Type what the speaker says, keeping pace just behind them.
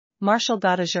Martial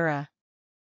God Asura.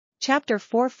 Chapter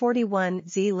 441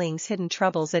 Jieling's hidden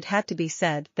troubles. It had to be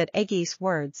said that Egyi's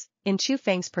words, in Chu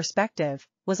Feng's perspective,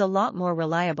 was a lot more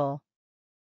reliable.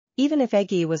 Even if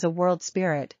Egyi was a world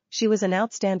spirit, she was an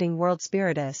outstanding world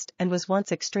spiritist and was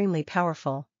once extremely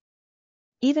powerful.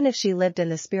 Even if she lived in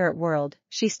the spirit world,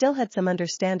 she still had some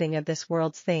understanding of this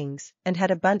world's things, and had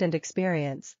abundant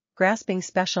experience, grasping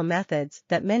special methods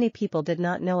that many people did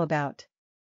not know about.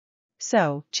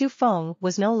 So, Chu Feng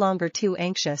was no longer too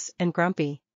anxious and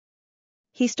grumpy.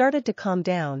 He started to calm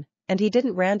down, and he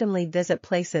didn't randomly visit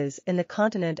places in the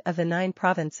continent of the 9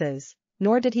 provinces,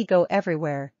 nor did he go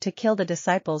everywhere to kill the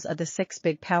disciples of the 6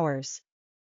 big powers.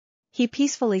 He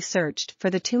peacefully searched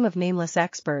for the tomb of nameless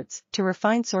experts to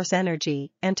refine source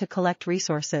energy and to collect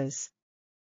resources.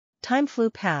 Time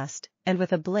flew past, and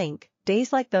with a blink,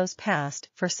 days like those passed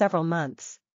for several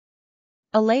months.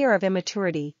 A layer of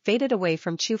immaturity faded away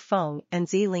from Chu Feng and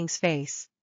Jieling's face.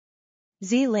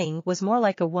 Jieling was more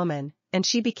like a woman, and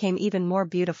she became even more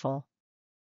beautiful.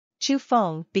 Chu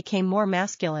Feng became more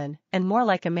masculine and more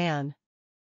like a man.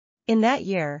 In that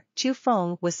year, Chu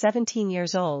Feng was 17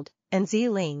 years old, and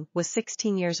Jieling was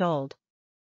 16 years old.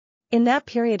 In that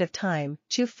period of time,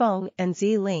 Chu Feng and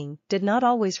Jieling did not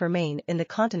always remain in the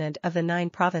continent of the 9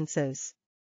 provinces.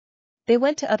 They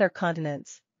went to other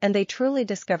continents, and they truly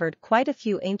discovered quite a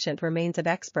few ancient remains of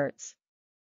experts.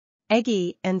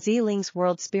 Egyi and Jieling's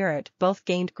world spirit both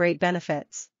gained great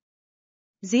benefits.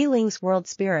 Jieling's world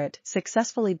spirit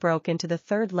successfully broke into the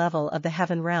 3rd level of the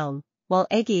heaven realm, while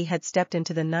Egyi had stepped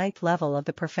into the 9th level of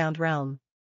the profound realm.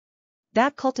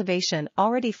 That cultivation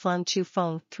already flung Chu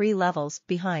Feng 3 levels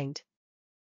behind.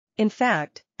 In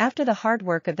fact, after the hard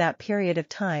work of that period of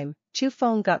time, Chu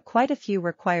Feng got quite a few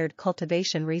required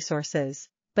cultivation resources,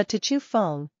 but to Chu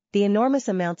Feng, the enormous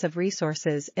amounts of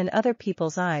resources in other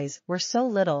people's eyes were so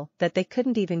little that they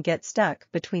couldn't even get stuck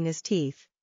between his teeth.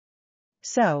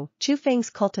 So, Chu Feng's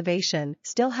cultivation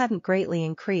still hadn't greatly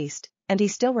increased, and he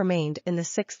still remained in the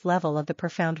 6th level of the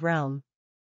profound realm.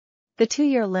 The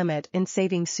 2-year limit in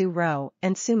saving Su Ro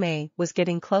and Su Mei was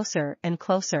getting closer and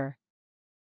closer.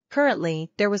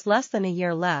 Currently, there was less than a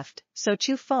year left, so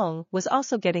Chu Feng was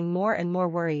also getting more and more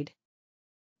worried.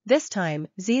 This time,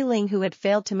 Jieling, who had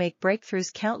failed to make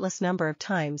breakthroughs countless number of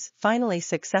times, finally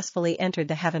successfully entered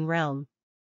the heaven realm.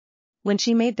 When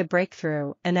she made the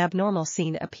breakthrough, an abnormal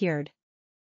scene appeared.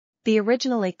 The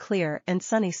originally clear and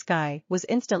sunny sky was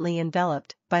instantly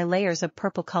enveloped by layers of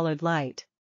purple-colored light.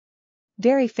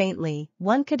 Very faintly,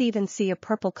 one could even see a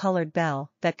purple-colored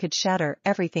bell that could shatter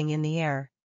everything in the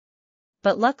air.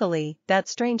 But luckily, that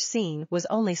strange scene was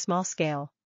only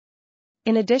small-scale.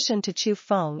 In addition to Chu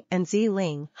Feng and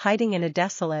Jieling hiding in a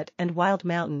desolate and wild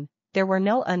mountain, there were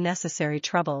no unnecessary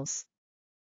troubles.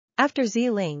 After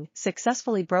Jieling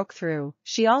successfully broke through,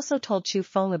 she also told Chu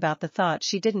Feng about the thought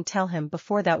she didn't tell him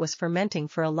before that was fermenting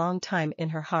for a long time in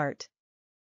her heart.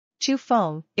 Chu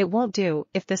Feng, it won't do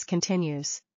if this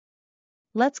continues.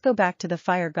 Let's go back to the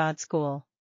Fire God School.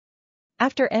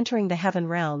 After entering the heaven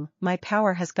realm, my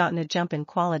power has gotten a jump in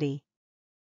quality.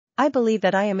 I believe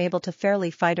that I am able to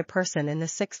fairly fight a person in the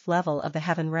 6th level of the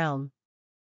heaven realm.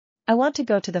 I want to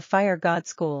go to the Fire God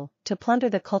School to plunder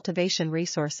the cultivation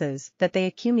resources that they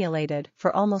accumulated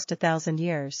for almost 1,000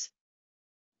 years.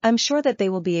 I'm sure that they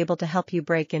will be able to help you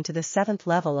break into the 7th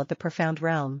level of the profound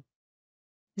realm.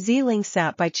 Jieling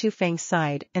sat by Chu Feng's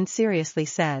side and seriously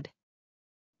said.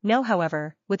 No,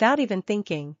 however, without even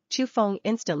thinking, Chu Feng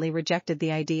instantly rejected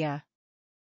the idea.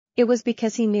 It was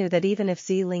because he knew that even if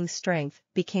Jieling's strength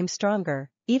became stronger,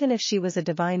 even if she was a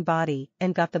divine body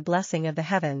and got the blessing of the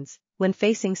heavens, when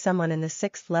facing someone in the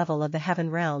 6th level of the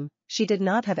heaven realm, she did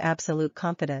not have absolute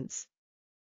confidence.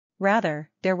 Rather,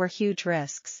 there were huge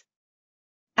risks.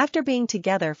 After being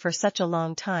together for such a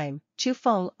long time, Chu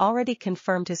Feng already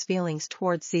confirmed his feelings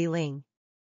towards Jieling.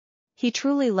 He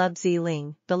truly loved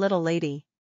Jieling, the little lady.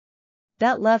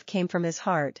 That love came from his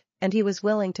heart, and he was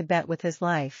willing to bet with his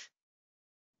life.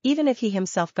 Even if he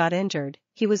himself got injured,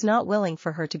 he was not willing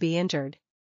for her to be injured.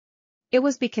 It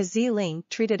was because Jieling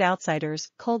treated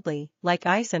outsiders coldly, like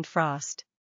ice and frost.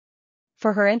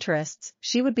 For her interests,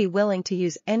 she would be willing to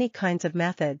use any kinds of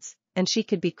methods, and she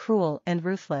could be cruel and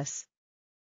ruthless.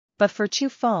 But for Chu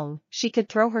Feng, she could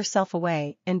throw herself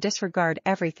away and disregard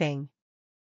everything.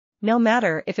 No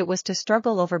matter if it was to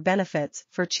struggle over benefits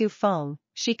for Chu Feng,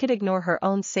 she could ignore her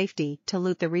own safety to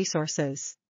loot the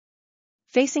resources.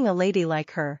 Facing a lady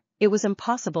like her, it was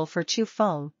impossible for Chu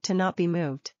Feng to not be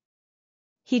moved.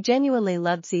 He genuinely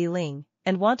loved Jieling,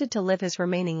 and wanted to live his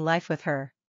remaining life with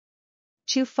her.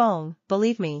 Chu Feng,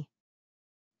 believe me.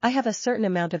 I have a certain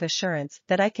amount of assurance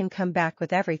that I can come back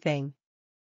with everything.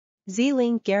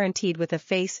 Jieling guaranteed with a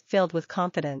face filled with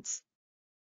confidence.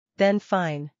 Then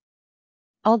fine.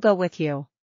 I'll go with you.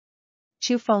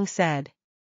 Chu Feng said.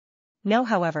 No,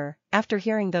 however, after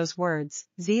hearing those words,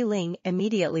 Jieling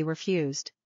immediately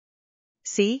refused.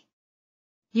 See?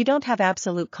 You don't have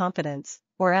absolute confidence,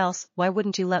 or else why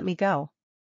wouldn't you let me go?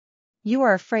 You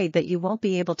are afraid that you won't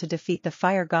be able to defeat the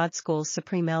Fire God School's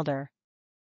Supreme Elder.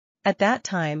 At that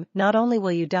time, not only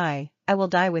will you die, I will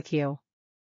die with you.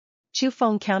 Chu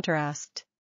Feng counter-asked.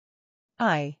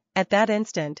 At that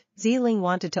instant, Jieling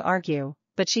wanted to argue,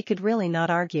 but she could really not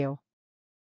argue.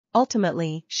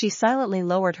 Ultimately, she silently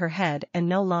lowered her head and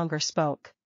no longer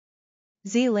spoke.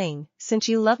 Jieling, since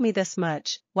you love me this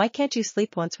much, why can't you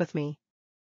sleep once with me?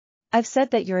 I've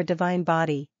said that you're a divine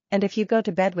body, and if you go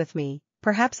to bed with me,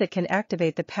 perhaps it can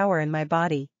activate the power in my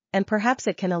body, and perhaps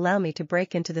it can allow me to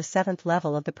break into the 7th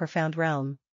level of the profound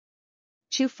realm.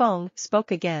 Chu Feng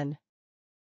spoke again.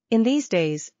 In these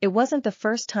days, it wasn't the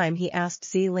first time he asked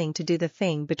Jieling to do the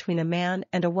thing between a man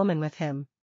and a woman with him.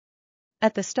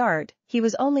 At the start, he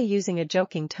was only using a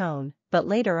joking tone, but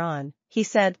later on, he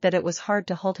said that it was hard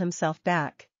to hold himself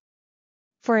back.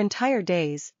 For entire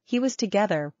days, he was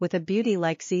together with a beauty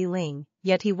like Jieling,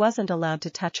 yet he wasn't allowed to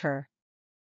touch her.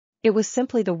 It was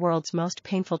simply the world's most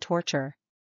painful torture.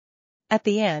 At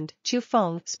the end, Chu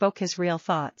Feng spoke his real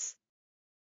thoughts.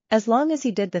 As long as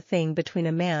he did the thing between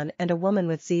a man and a woman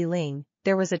with Jieling,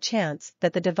 there was a chance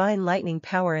that the divine lightning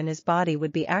power in his body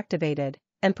would be activated,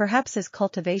 and perhaps his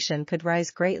cultivation could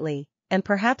rise greatly, and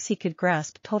perhaps he could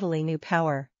grasp totally new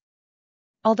power.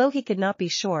 Although he could not be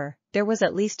sure, there was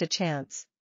at least a chance.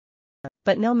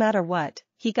 But no matter what,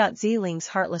 he got Jieling's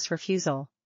heartless refusal.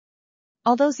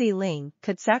 Although Jieling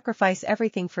could sacrifice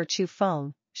everything for Chu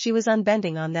Feng, she was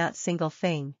unbending on that single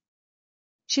thing.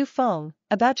 Chu Feng,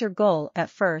 about your goal at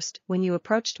first when you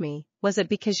approached me, was it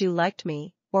because you liked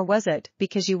me, or was it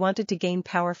because you wanted to gain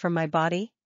power from my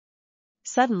body?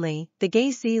 Suddenly, the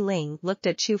gaze Jieling looked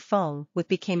at Chu Feng with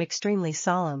became extremely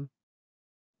solemn.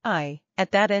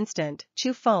 At that instant,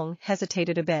 Chu Feng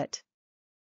hesitated a bit.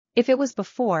 If it was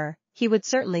before, he would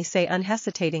certainly say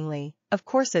unhesitatingly, of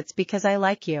course it's because I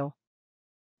like you.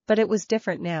 But it was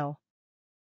different now.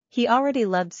 He already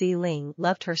loved Jieling,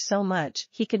 loved her so much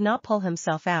he could not pull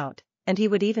himself out, and he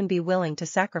would even be willing to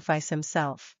sacrifice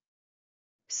himself.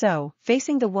 So,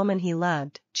 facing the woman he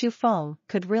loved, Chu Feng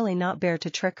could really not bear to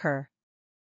trick her.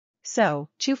 So,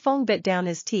 Chu Feng bit down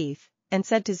his teeth, and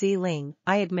said to Jieling,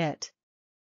 I admit.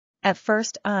 At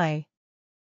first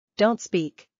don't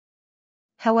speak.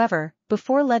 However,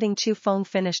 before letting Chu Feng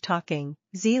finish talking,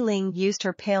 Jieling used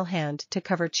her pale hand to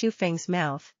cover Chu Feng's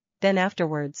mouth, then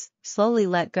afterwards, slowly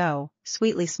let go,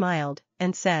 sweetly smiled,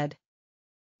 and said.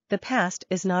 The past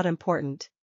is not important.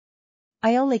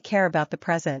 I only care about the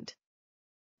present.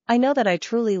 I know that I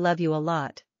truly love you a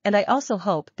lot, and I also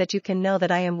hope that you can know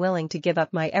that I am willing to give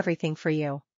up my everything for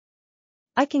you.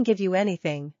 I can give you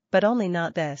anything, but only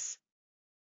not this.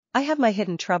 I have my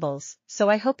hidden troubles, so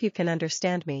I hope you can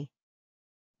understand me.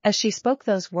 As she spoke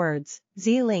those words,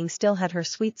 Jieling still had her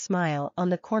sweet smile on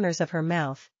the corners of her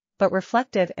mouth, but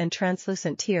reflective and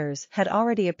translucent tears had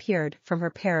already appeared from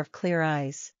her pair of clear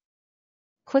eyes.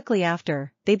 Quickly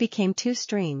after, they became 2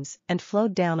 streams and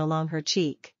flowed down along her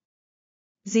cheek.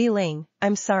 Jieling,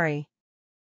 I'm sorry.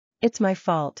 It's my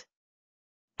fault.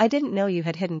 I didn't know you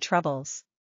had hidden troubles.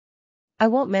 I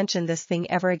won't mention this thing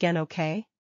ever again, okay?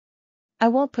 I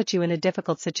won't put you in a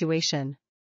difficult situation.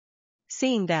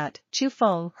 Seeing that, Chu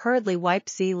Feng hurriedly wiped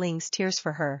Jieling's tears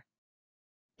for her.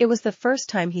 It was the first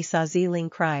time he saw Jieling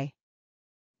cry.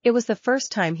 It was the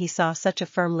first time he saw such a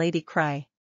firm lady cry.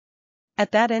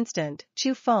 At that instant,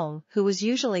 Chu Feng, who was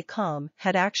usually calm,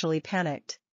 had actually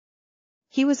panicked.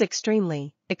 He was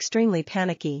extremely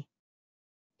panicky.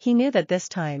 He knew that this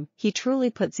time, he truly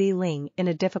put Jieling in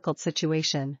a difficult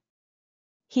situation.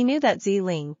 He knew that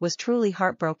Jieling was truly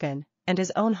heartbroken, and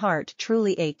his own heart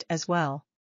truly ached as well.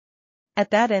 At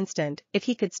that instant, if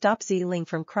he could stop Jieling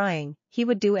from crying, he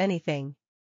would do anything.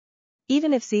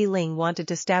 Even if Jieling wanted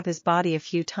to stab his body a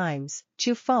few times,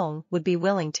 Chu Feng would be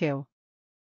willing to.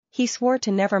 He swore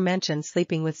to never mention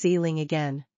sleeping with Jieling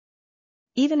again.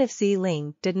 Even if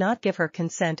Jieling did not give her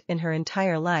consent in her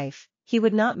entire life, he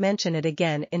would not mention it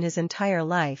again in his entire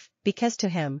life, because to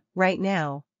him, right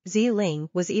now, Jieling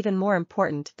was even more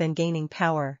important than gaining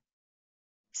power.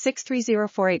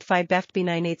 630485 Beft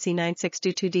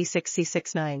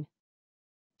B98C9622D6C69.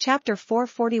 Chapter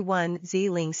 441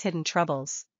 Jieling's Hidden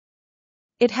Troubles.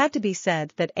 It had to be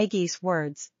said that Eggy's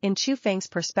words, in Chu Feng's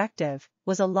perspective,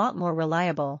 was a lot more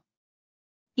reliable.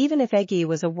 Even if Eggy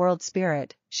was a world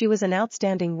spirit, she was an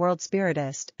outstanding world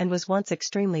spiritist and was once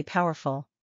extremely powerful.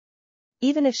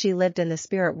 Even if she lived in the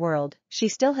spirit world, she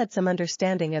still had some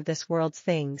understanding of this world's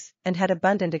things, and had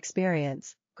abundant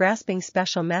experience, grasping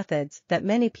special methods that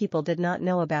many people did not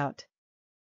know about.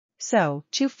 So,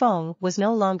 Chu Feng was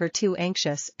no longer too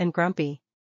anxious and grumpy.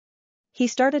 He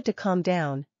started to calm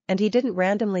down, and he didn't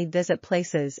randomly visit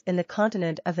places in the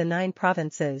continent of the 9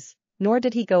 provinces, nor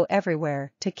did he go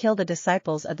everywhere to kill the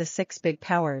disciples of the 6 big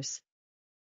powers.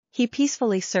 He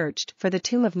peacefully searched for the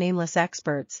tomb of nameless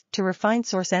experts to refine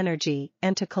source energy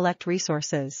and to collect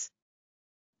resources.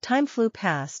 Time flew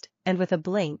past, and with a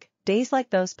blink, days like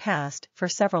those passed for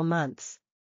several months.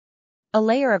 A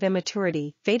layer of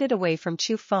immaturity faded away from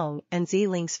Chu Feng and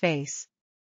Jieling's face.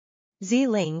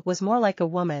 Jieling was more like a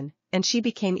woman, and she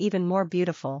became even more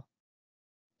beautiful.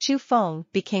 Chu Feng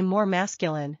became more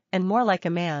masculine and more like a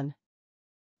man.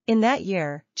 In that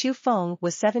year, Chu Feng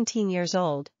was 17 years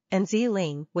old, and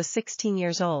Jieling was 16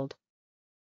 years old.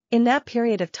 In that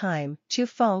period of time, Chu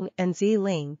Feng and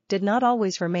Jieling did not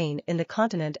always remain in the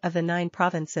continent of the 9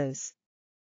 provinces.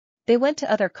 They went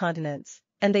to other continents,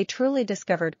 and they truly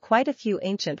discovered quite a few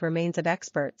ancient remains of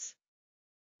experts.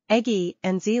 Eggy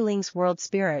and Jieling's world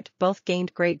spirit both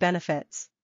gained great benefits.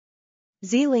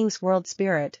 Jieling's world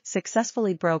spirit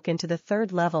successfully broke into the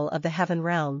 3rd level of the heaven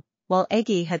realm, while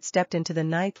Eggy had stepped into the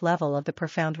 9th level of the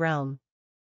profound realm.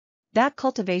 That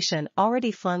cultivation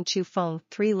already flung Chu Feng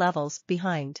 3 levels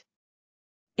behind.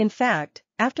 In fact,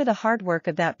 after the hard work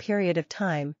of that period of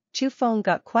time, Chu Feng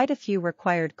got quite a few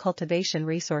required cultivation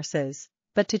resources,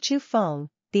 but to Chu Feng,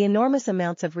 the enormous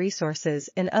amounts of resources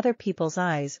in other people's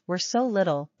eyes were so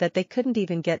little that they couldn't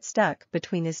even get stuck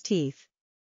between his teeth.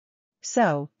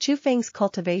 So, Chu Feng's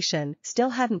cultivation still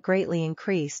hadn't greatly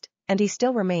increased, and he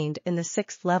still remained in the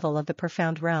 6th level of the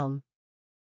profound realm.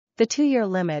 The 2-year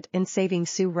limit in saving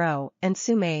Su Ro and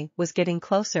Su Mei was getting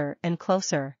closer and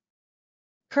closer.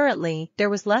 Currently, there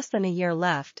was less than a year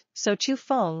left, so Chu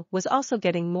Feng was also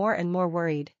getting more and more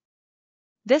worried.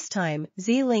 This time,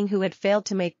 Jieling, who had failed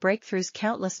to make breakthroughs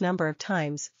countless number of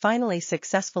times, finally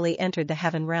successfully entered the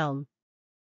heaven realm.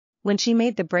 When she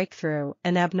made the breakthrough,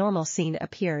 an abnormal scene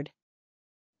appeared.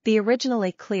 The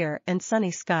originally clear and sunny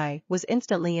sky was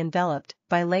instantly enveloped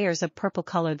by layers of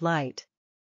purple-colored light.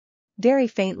 Very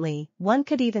faintly, one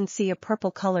could even see a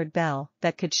purple-colored bell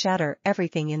that could shatter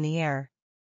everything in the air.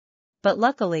 But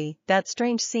luckily, that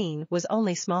strange scene was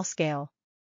only small-scale.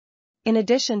 In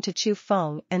addition to Chu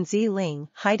Feng and Jieling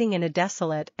hiding in a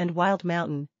desolate and wild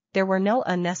mountain, there were no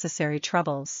unnecessary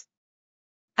troubles.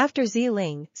 After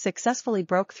Jieling successfully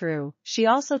broke through, she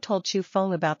also told Chu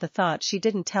Feng about the thought she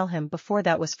didn't tell him before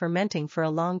that was fermenting for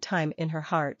a long time in her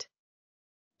heart.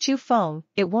 Chu Feng,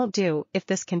 it won't do if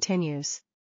this continues.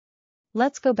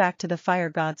 Let's go back to the Fire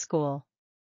God School.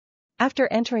 After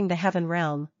entering the heaven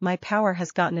realm, my power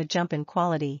has gotten a jump in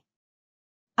quality.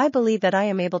 I believe that I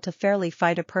am able to fairly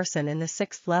fight a person in the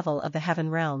 6th level of the heaven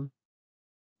realm.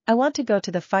 I want to go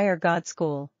to the Fire God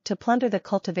School to plunder the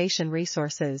cultivation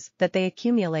resources that they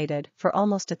accumulated for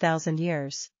almost 1,000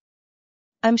 years.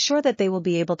 I'm sure that they will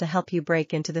be able to help you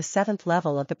break into the 7th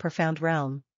level of the profound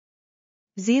realm.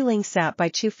 Jieling sat by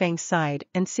Chu Feng's side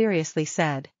and seriously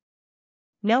said.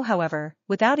 No, however,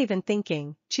 without even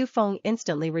thinking, Chu Feng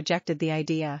instantly rejected the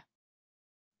idea.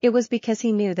 It was because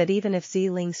he knew that even if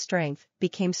Jieling's strength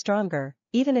became stronger,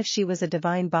 even if she was a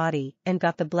divine body and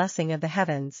got the blessing of the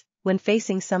heavens, when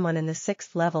facing someone in the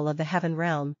 6th level of the heaven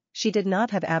realm, she did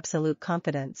not have absolute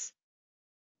confidence.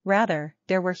 Rather,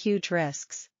 there were huge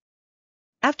risks.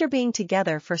 After being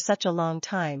together for such a long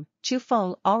time, Chu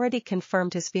Feng already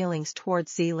confirmed his feelings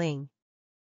towards Jieling.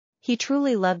 He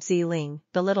truly loved Jieling,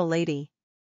 the little lady.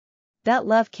 That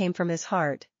love came from his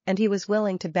heart, and he was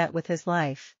willing to bet with his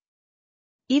life.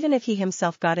 Even if he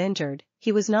himself got injured,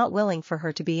 he was not willing for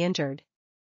her to be injured.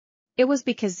 It was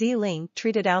because Jieling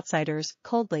treated outsiders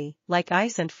coldly, like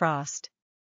ice and frost.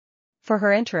 For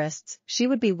her interests, she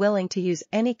would be willing to use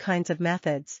any kinds of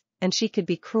methods, and she could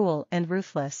be cruel and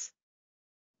ruthless.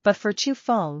 But for Chu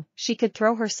Feng, she could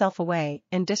throw herself away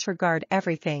and disregard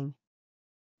everything.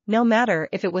 No matter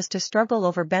if it was to struggle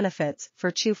over benefits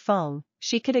for Chu Feng,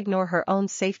 she could ignore her own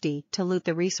safety to loot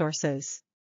the resources.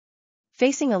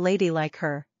 Facing a lady like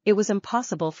her, it was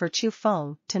impossible for Chu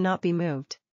Feng to not be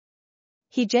moved.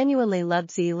 He genuinely loved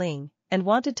Jieling, and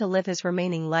wanted to live his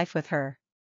remaining life with her.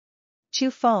 Chu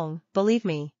Feng, believe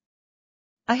me.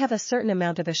 I have a certain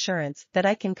amount of assurance that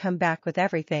I can come back with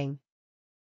everything.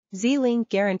 Jieling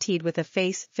guaranteed with a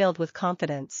face filled with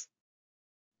confidence.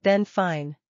 Then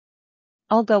fine.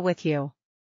 I'll go with you.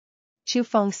 Chu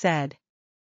Feng said.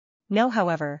 No,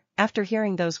 however, after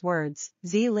hearing those words,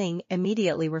 Jieling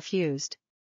immediately refused.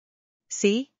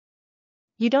 See?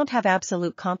 You don't have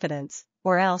absolute confidence,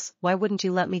 or else why wouldn't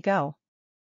you let me go?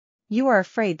 You are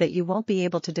afraid that you won't be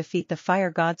able to defeat the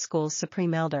Fire God School's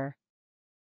Supreme Elder.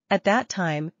 At that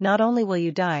time, not only will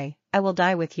you die, I will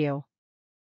die with you.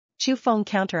 Chu Feng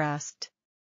counter-asked.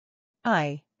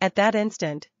 At that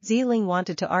instant, Jieling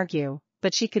wanted to argue,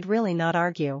 but she could really not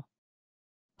argue.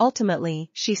 Ultimately,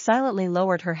 she silently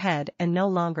lowered her head and no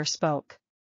longer spoke.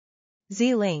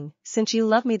 Jieling, since you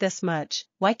love me this much,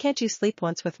 why can't you sleep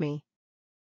once with me?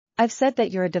 I've said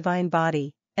that you're a divine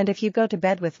body, and if you go to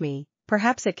bed with me,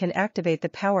 perhaps it can activate the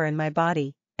power in my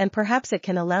body, and perhaps it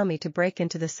can allow me to break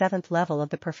into the 7th level of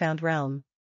the profound realm.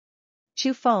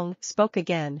 Chu Feng spoke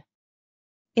again.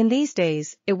 In these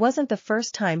days, it wasn't the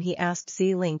first time he asked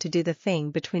Jieling to do the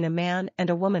thing between a man and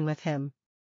a woman with him.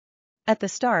 At the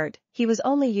start, he was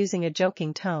only using a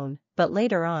joking tone, but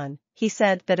later on, he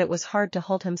said that it was hard to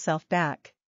hold himself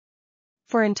back.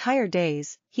 For entire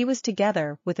days, he was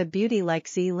together with a beauty like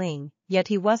Jieling, yet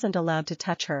he wasn't allowed to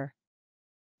touch her.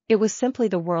 It was simply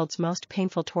the world's most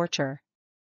painful torture.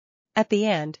 At the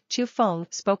end, Chu Feng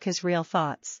spoke his real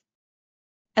thoughts.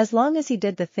 As long as he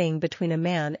did the thing between a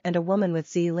man and a woman with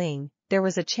Jieling, there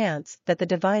was a chance that the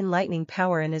divine lightning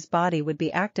power in his body would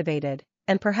be activated,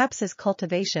 and perhaps his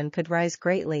cultivation could rise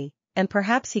greatly, and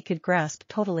perhaps he could grasp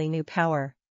totally new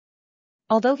power.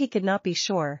 Although he could not be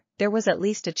sure, there was at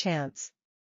least a chance.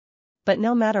 But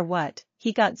no matter what,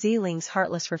 he got Jieling's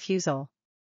heartless refusal.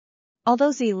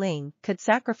 Although Jieling could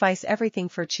sacrifice everything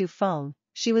for Chu Feng,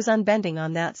 she was unbending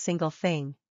on that single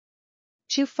thing.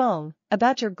 Chu Feng,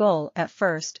 about your goal at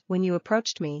first when you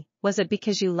approached me, was it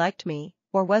because you liked me,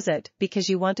 or was it because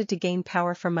you wanted to gain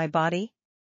power from my body?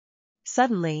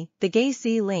 Suddenly, the gaze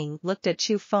Jieling looked at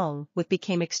Chu Feng with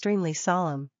became extremely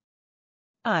solemn.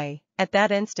 At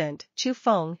that instant, Chu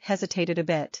Feng hesitated a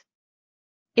bit.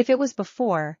 If it was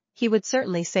before, he would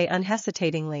certainly say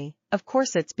unhesitatingly, of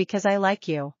course it's because I like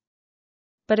you.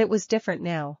 But it was different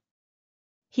now.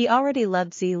 He already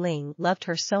loved Jieling, loved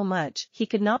her so much he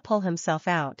could not pull himself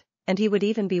out, and he would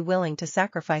even be willing to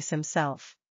sacrifice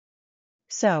himself.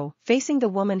 So, facing the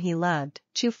woman he loved,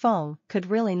 Chu Feng could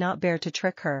really not bear to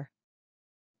trick her.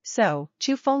 So,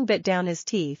 Chu Feng bit down his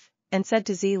teeth, and said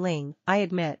to Jieling, I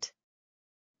admit.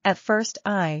 At first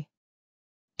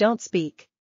don't speak.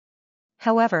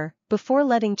 However, before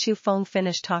letting Chu Feng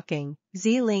finish talking,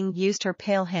 Jieling used her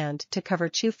pale hand to cover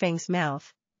Chu Feng's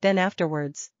mouth, then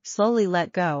afterwards, slowly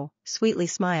let go, sweetly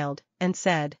smiled, and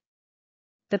said.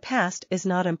 The past is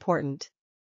not important.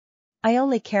 I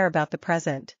only care about the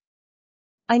present.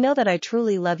 I know that I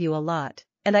truly love you a lot,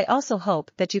 and I also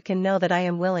hope that you can know that I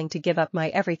am willing to give up my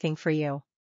everything for you.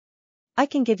 I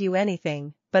can give you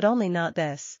anything, but only not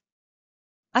this.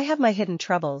 I have my hidden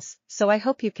troubles, so I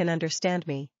hope you can understand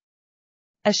me.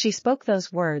 As she spoke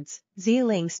those words,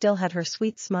 Jieling still had her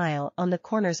sweet smile on the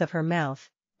corners of her mouth,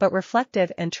 but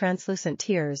reflective and translucent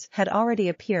tears had already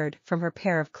appeared from her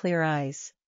pair of clear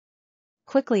eyes.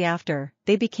 Quickly after,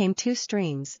 they became 2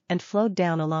 streams and flowed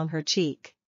down along her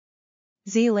cheek.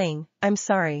 Jieling, I'm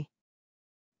sorry.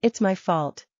 It's my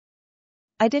fault.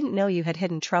 I didn't know you had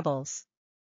hidden troubles.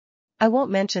 I won't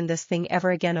mention this thing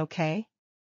ever again, okay?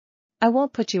 I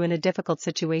won't put you in a difficult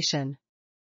situation.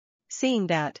 Seeing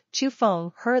that, Chu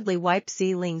Feng hurriedly wiped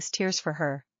Jieling's tears for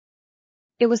her.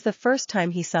 It was the first time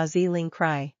he saw Jieling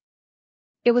cry.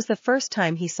 It was the first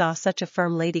time he saw such a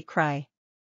firm lady cry.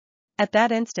 At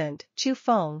that instant, Chu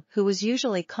Feng, who was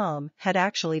usually calm, had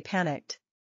actually panicked.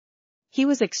 He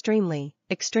was extremely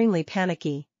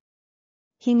panicky.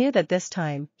 He knew that this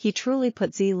time, he truly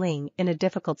put Jieling in a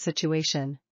difficult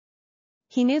situation.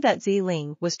 He knew that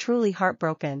Jieling was truly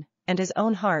heartbroken, and his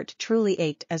own heart truly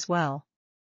ached as well.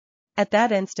 At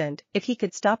that instant, if he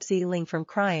could stop Jieling from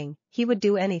crying, he would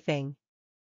do anything.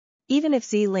 Even if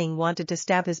Jieling wanted to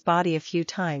stab his body a few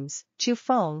times, Chu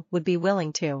Feng would be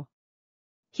willing to.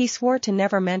 He swore to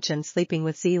never mention sleeping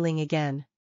with Jieling again.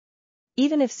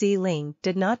 Even if Jieling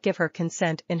did not give her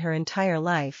consent in her entire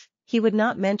life, he would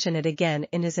not mention it again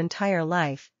in his entire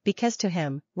life, because to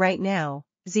him, right now,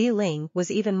 Jieling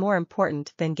was even more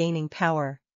important than gaining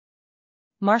power.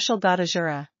 Martial God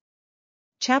Asura.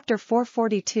 Chapter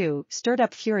 442 Stirred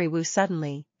up fury.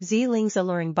 Suddenly, Jieling's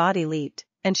alluring body leaped,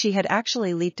 and she had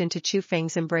actually leaped into Chu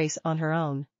Feng's embrace on her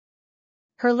own.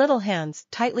 Her little hands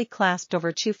tightly clasped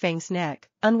over Chu Feng's neck,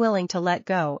 unwilling to let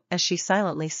go as she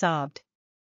silently sobbed.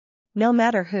 No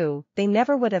matter who, they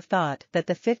never would have thought that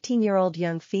the 15-year-old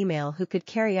young female who could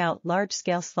carry out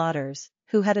large-scale slaughters,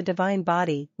 who had a divine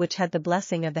body which had the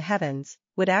blessing of the heavens,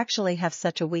 would actually have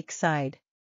such a weak side.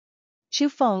 Chu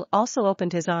Feng also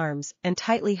opened his arms and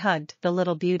tightly hugged the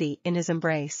little beauty in his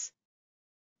embrace.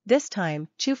 This time,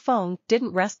 Chu Feng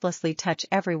didn't restlessly touch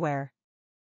everywhere.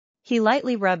 He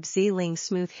lightly rubbed Jieling's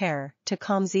smooth hair to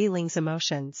calm Jieling's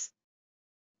emotions.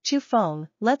 Chu Feng,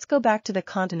 let's go back to the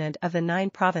continent of the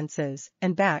 9 provinces,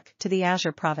 and back to the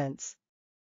Azure province.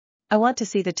 I want to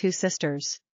see the two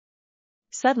sisters.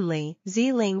 Suddenly,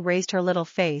 Jieling raised her little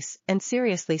face and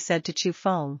seriously said to Chu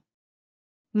Feng.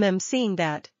 Seeing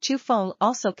that, Chu Feng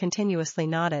also continuously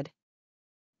nodded.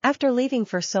 After leaving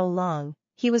for so long,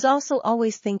 he was also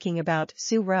always thinking about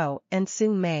Su Ro and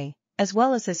Su Mei, as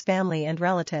well as his family and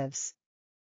relatives.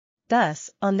 Thus,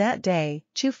 on that day,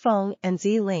 Chu Feng and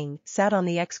Jieling sat on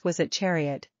the exquisite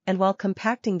chariot, and while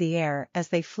compacting the air as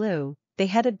they flew, they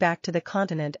headed back to the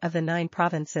continent of the 9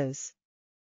 provinces.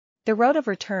 The road of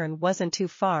return wasn't too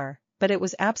far, but it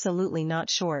was absolutely not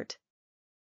short.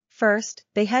 First,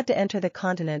 they had to enter the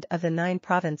continent of the 9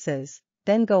 provinces,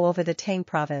 then go over the Tang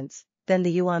province, then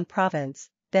the Yuan province,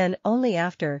 then only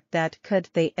after that could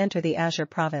they enter the Azure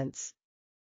province.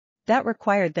 That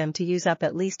required them to use up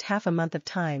at least half a month of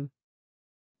time.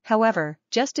 However,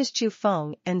 just as Chu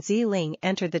Feng and Jieling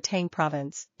entered the Tang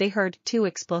province, they heard 2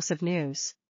 explosive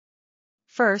news.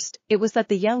 First, it was that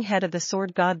the young head of the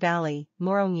Sword God Valley,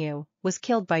 Morongyu, was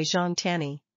killed by Zhang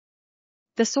Tianyi.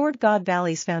 The Sword God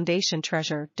Valley's foundation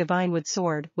treasure, Divine Wood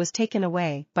Sword, was taken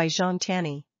away by Zhang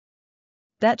Tianyi.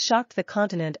 That shocked the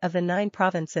continent of the 9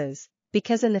 provinces,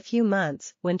 because in the few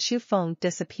months when Chu Feng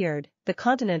disappeared, the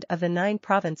continent of the 9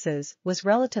 provinces was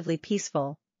relatively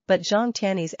peaceful, but Zhang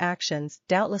Tianyi's actions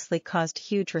doubtlessly caused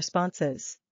huge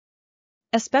responses.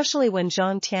 Especially when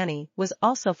Zhang Tianyi was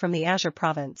also from the Azure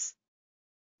province.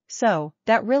 So,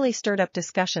 that really stirred up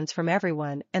discussions from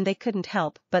everyone and they couldn't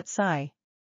help but sigh.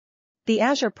 The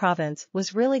Azure province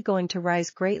was really going to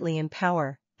rise greatly in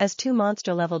power, as 2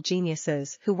 monster-level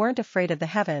geniuses who weren't afraid of the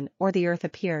heaven or the earth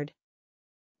appeared.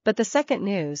 But the second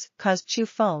news caused Chu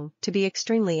Feng to be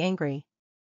extremely angry.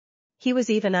 He was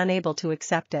even unable to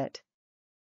accept it.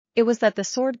 It was that the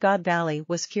Sword God Valley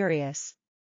was furious.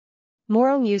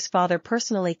 Morongyu's father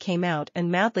personally came out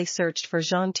and madly searched for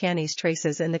Zhang Tianyi's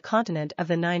traces in the continent of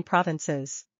the 9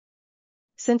 provinces.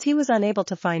 Since he was unable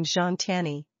to find Zhang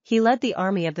Tianyi, he led the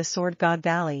army of the Sword God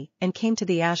Valley and came to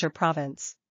the Azure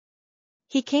province.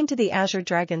 He came to the Azure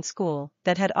Dragon School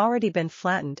that had already been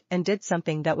flattened and did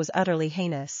something that was utterly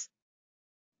heinous.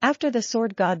 After the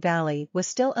Sword God Valley was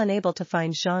still unable to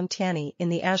find Zhang Tianyi in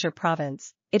the Azure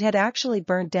province, it had actually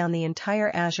burned down the entire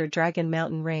Azure Dragon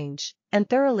mountain range, and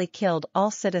thoroughly killed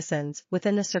all citizens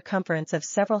within the circumference of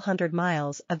several hundred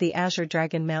miles of the Azure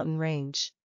Dragon mountain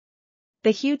range.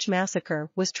 The huge massacre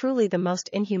was truly the most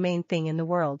inhumane thing in the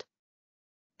world.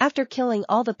 After killing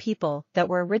all the people that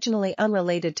were originally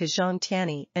unrelated to Zhang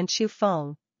Tianyi and Chu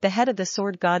Feng, the head of the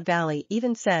Sword God Valley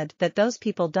even said that those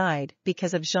people died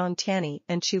because of Zhang Tianyi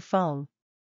and Chu Feng.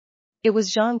 It was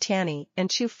Zhang Tianyi and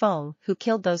Chu Feng who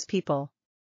killed those people.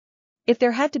 If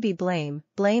there had to be blame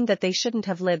that they shouldn't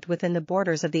have lived within the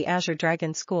borders of the Azure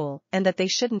Dragon School and that they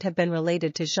shouldn't have been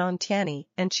related to Zhang Tianyi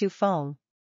and Chu Feng.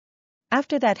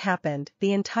 After that happened,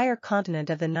 the entire continent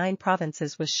of the 9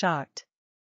 provinces was shocked.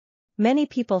 Many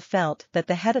people felt that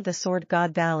the head of the Sword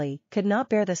God Valley could not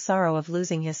bear the sorrow of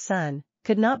losing his son,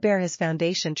 could not bear his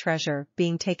foundation treasure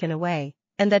being taken away,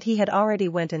 and that he had already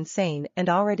went insane and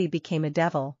already became a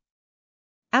devil.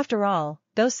 After all,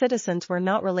 those citizens were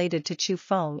not related to Chu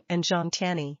Feng and Zhang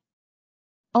Tianyi.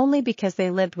 Only because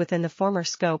they lived within the former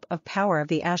scope of power of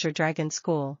the Azure Dragon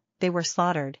School, they were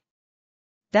slaughtered.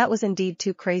 That was indeed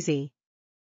too crazy.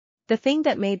 The thing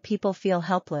that made people feel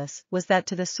helpless was that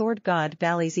to the Sword God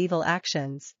Valley's evil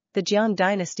actions, the Jiang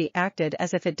dynasty acted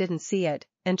as if it didn't see it,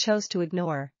 and chose to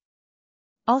ignore.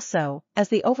 Also, as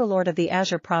the overlord of the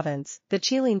Azure province, the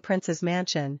Jieling prince's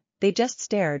mansion, they just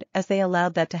stared as they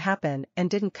allowed that to happen and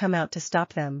didn't come out to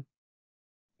stop them.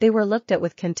 They were looked at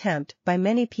with contempt by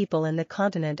many people in the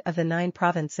continent of the 9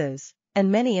 provinces,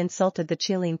 and many insulted the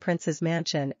Jieling prince's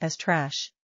mansion as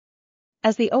trash.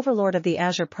 As the overlord of the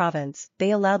Azure province, they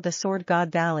allowed the Sword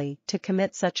God Valley to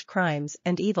commit such crimes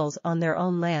and evils on their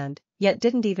own land, yet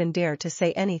didn't even dare to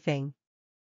say anything.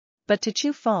 But to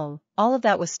Chu Feng, all of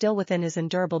that was still within his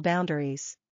endurable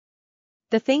boundaries.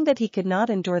 The thing that he could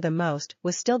not endure the most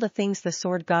was still the things the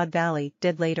Sword God Valley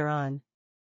did later on.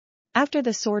 After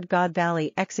the Sword God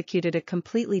Valley executed a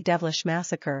completely devilish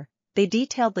massacre, they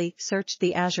detailedly searched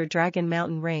the Azure Dragon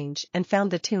mountain range and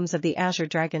found the tombs of the Azure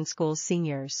Dragon School's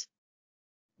seniors.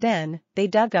 Then, they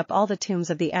dug up all the tombs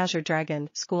of the Azure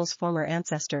Dragon School's former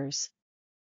ancestors.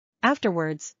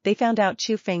 Afterwards, they found out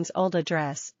Chu Feng's old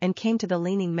address and came to the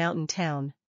Leaning Mountain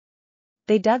town.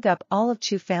 They dug up all of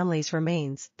Chu family's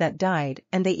remains that died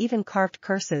and they even carved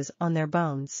curses on their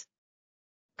bones,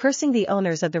 cursing the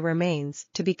owners of the remains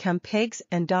to become pigs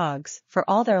and dogs for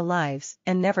all their lives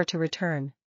and never to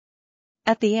return.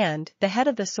 At the end, the head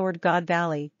of the Sword God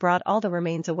Valley brought all the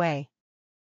remains away.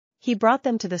 He brought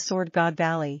them to the Sword God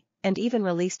Valley, and even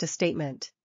released a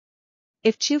statement.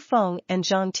 If Chu Feng and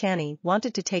Zhang Tianyi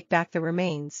wanted to take back the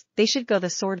remains, they should go the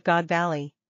Sword God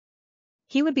Valley.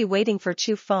 He would be waiting for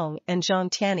Chu Feng and Zhang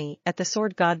Tianyi at the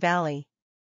Sword God Valley.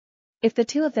 If the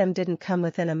two of them didn't come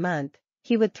within a month,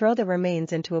 he would throw the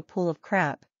remains into a pool of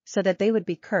crap, so that they would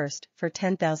be cursed for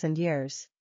 10,000 years.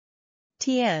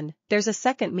 Tian, there's a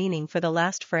second meaning for the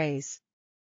last phrase.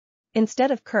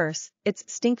 Instead of curse,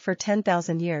 it's stink for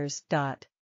 10,000 years.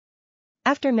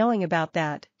 After knowing about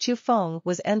that, Chu Feng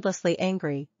was endlessly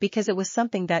angry because it was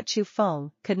something that Chu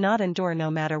Feng could not endure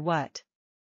no matter what.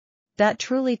 That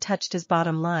truly touched his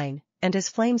bottom line, and his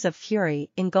flames of fury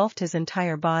engulfed his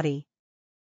entire body.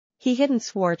 He hid and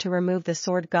swore to remove the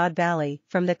Sword God Valley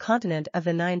from the continent of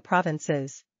the 9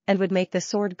 provinces, and would make the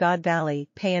Sword God Valley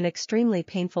pay an extremely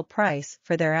painful price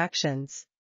for their actions.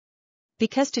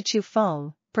 Because to Chu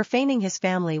Feng, profaning his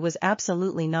family was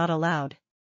absolutely not allowed.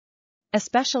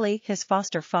 Especially his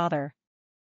foster father.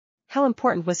 How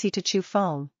important was he to Chu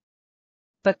Feng?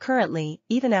 But currently,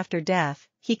 even after death,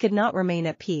 he could not remain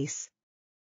at peace.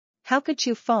 How could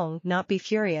Chu Feng not be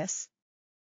furious?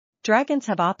 Dragons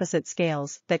have opposite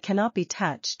scales that cannot be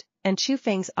touched, and Chu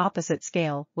Feng's opposite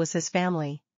scale was his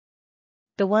family.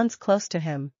 The ones close to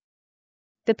him.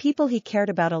 The people he cared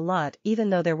about a lot even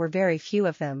though there were very few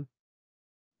of them.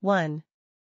 1.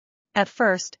 At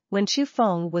first, when Chu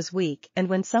Feng was weak and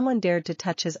when someone dared to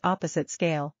touch his opposite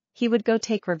scale, he would go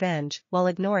take revenge while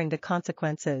ignoring the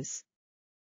consequences.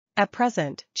 At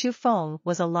present, Chu Feng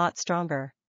was a lot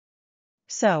stronger.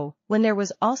 So, when there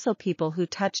was also people who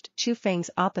touched Chu Feng's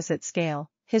opposite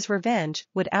scale, his revenge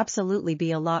would absolutely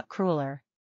be a lot crueler.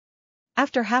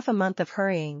 After half a month of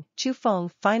hurrying, Chu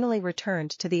Feng finally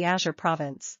returned to the Azure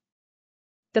province.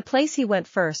 The place he went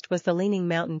first was the Leaning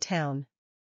Mountain town.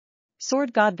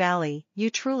 Sword God Valley, you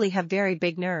truly have very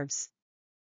big nerves.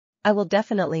 I will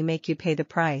definitely make you pay the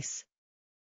price.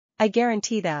 I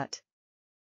guarantee that.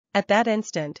 At that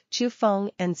instant, Chu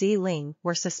Feng and Jieling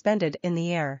were suspended in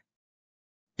the air.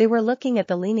 They were looking at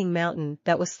the Leaning Mountain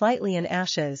that was slightly in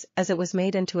ashes as it was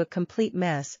made into a complete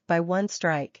mess by one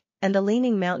strike, and the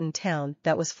Leaning Mountain town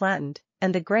that was flattened,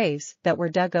 and the graves that were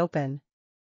dug open.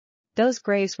 Those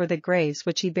graves were the graves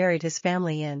which he buried his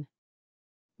family in.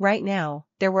 Right now,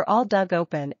 they were all dug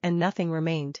open and nothing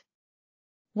remained.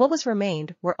 What was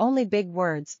remained were only big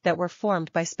words that were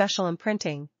formed by special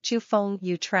imprinting. Chu Feng,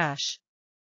 you trash.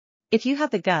 If you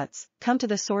have the guts, come to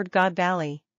the Sword God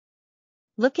Valley.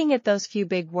 Looking at those few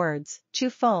big words, Chu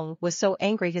Feng was so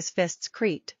angry his fists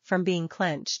creaked from being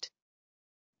clenched.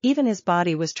 Even his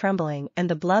body was trembling and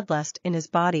the bloodlust in his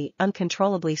body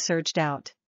uncontrollably surged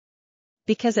out.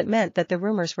 Because it meant that the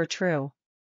rumors were true.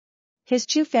 His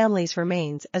Chu family's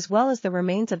remains as well as the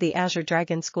remains of the Azure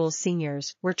Dragon School's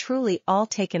seniors were truly all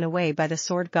taken away by the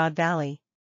Sword God Valley.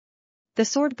 The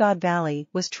Sword God Valley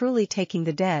was truly taking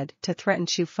the dead to threaten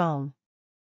Chu Feng.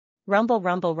 Rumble,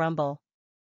 rumble, rumble.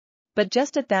 But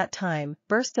just at that time,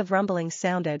 bursts of rumbling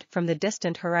sounded from the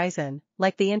distant horizon,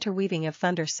 like the interweaving of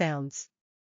thunder sounds.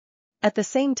 At the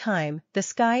same time, the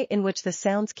sky in which the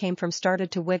sounds came from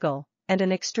started to wiggle, and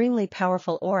an extremely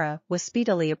powerful aura was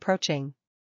speedily approaching.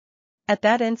 At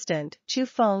that instant, Chu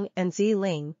Feng and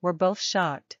Jieling were both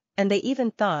shocked, and they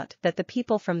even thought that the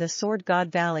people from the Sword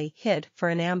God Valley hid for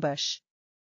an ambush.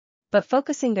 But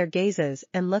focusing their gazes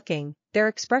and looking, their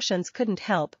expressions couldn't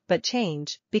help but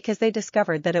change because they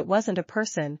discovered that it wasn't a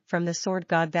person from the Sword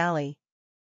God Valley.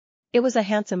 It was a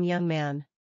handsome young man.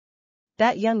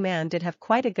 That young man did have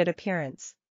quite a good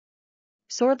appearance.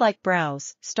 Sword-like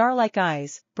brows, star-like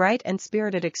eyes, bright and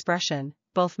spirited expression,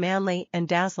 both manly and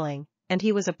dazzling, and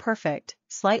he was a perfect,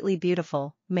 slightly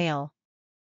beautiful, male.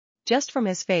 Just from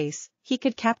his face, he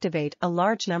could captivate a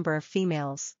large number of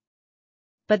females.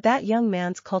 But that young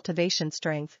man's cultivation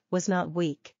strength was not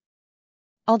weak.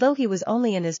 Although he was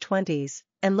only in his 20s,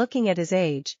 and looking at his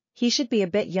age, he should be a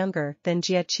bit younger than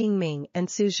Jia Qingming and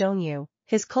Su Zhongyu,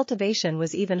 his cultivation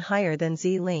was even higher than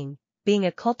Jieling, being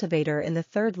a cultivator in the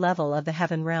 3rd level of the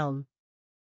Heaven Realm.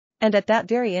 And at that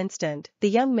very instant, the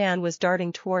young man was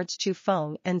darting towards Chu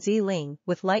Feng and Jieling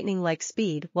with lightning-like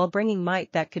speed while bringing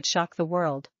might that could shock the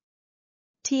world.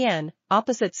 Tian,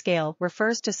 opposite scale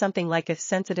refers to something like a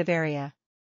sensitive area.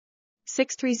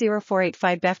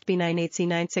 630485 Beft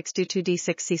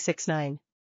B98C9622D6C69.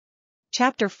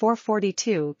 Chapter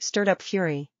 442 Stirred Up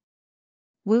Fury.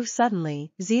 Wu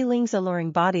suddenly, Jieling's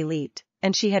alluring body leaped,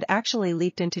 and she had actually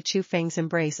leaped into Chu Feng's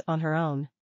embrace on her own.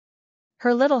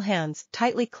 Her little hands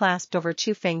tightly clasped over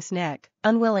Chu Feng's neck,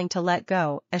 unwilling to let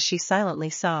go as she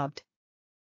silently sobbed.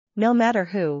 No matter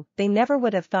who, they never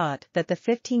would have thought that the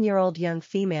 15-year-old young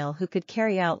female who could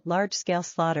carry out large-scale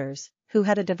slaughters, who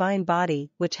had a divine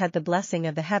body which had the blessing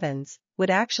of the heavens, would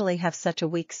actually have such a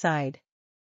weak side.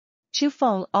 Chu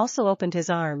Feng also opened his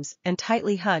arms and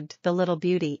tightly hugged the little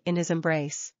beauty in his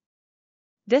embrace.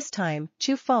 This time,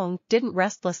 Chu Feng didn't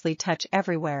restlessly touch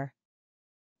everywhere.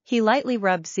 He lightly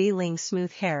rubbed Jieling's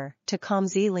smooth hair to calm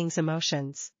Jieling's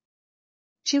emotions.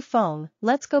 Chu Feng,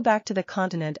 let's go back to the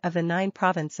continent of the 9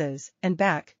 provinces and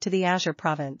back to the Azure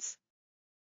province.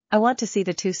 I want to see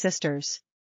the 2 sisters.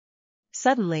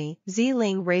 Suddenly,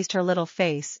 Jieling raised her little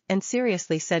face and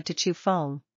seriously said to Chu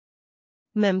Feng.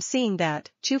 Seeing that,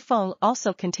 Chu Feng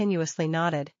also continuously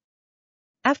nodded.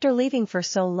 After leaving for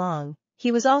so long,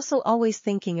 he was also always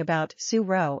thinking about Su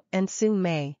Rou and Su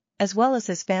Mei, as well as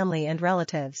his family and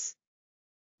relatives.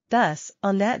 Thus,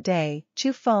 on that day,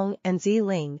 Chu Feng and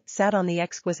Jieling sat on the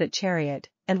exquisite chariot,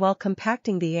 and while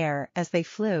compacting the air as they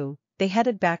flew, they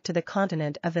headed back to the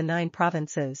continent of the 9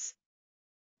 provinces.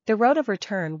 The road of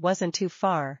return wasn't too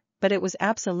far, but it was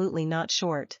absolutely not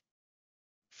short.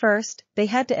 First, they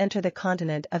had to enter the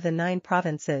continent of the 9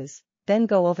 provinces, then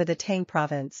go over the Tang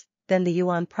province, then the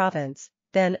Yuan province,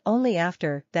 then only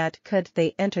after that could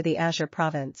they enter the Azure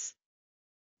province.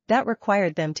 That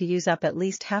required them to use up at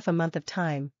least half a month of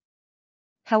time.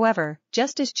 However,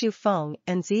 just as Chu Feng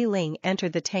and Jieling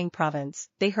entered the Tang province,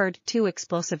 they heard 2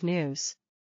 explosive news.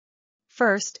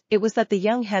 First, it was that the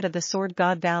young head of the Sword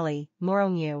God Valley,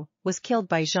 Morongyu, was killed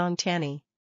by Zhang Tianyi.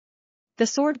 The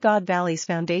Sword God Valley's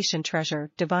foundation treasure,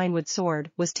 Divine Wood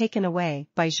Sword, was taken away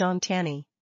by Zhang Tianyi.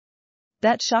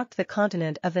 That shocked the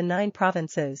continent of the 9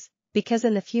 provinces, because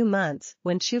in the few months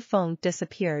when Chu Feng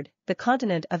disappeared, the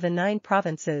continent of the 9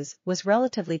 provinces was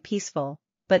relatively peaceful,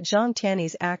 but Zhang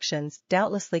Tianyi's actions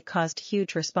doubtlessly caused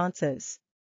huge responses.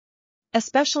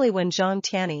 Especially when Zhang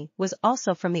Tianyi was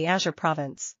also from the Azure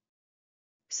province.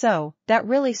 So, that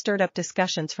really stirred up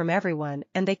discussions from everyone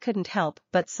and they couldn't help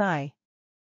but sigh.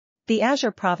 The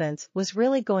Azure province was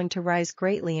really going to rise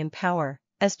greatly in power,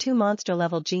 as 2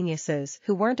 monster-level geniuses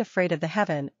who weren't afraid of the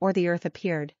heaven or the earth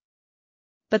appeared.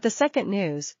 But the second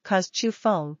news caused Chu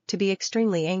Feng to be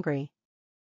extremely angry.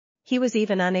 He was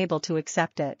even unable to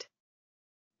accept it.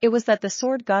 It was that the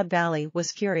Sword God Valley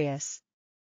was furious.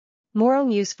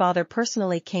 Morongyu's father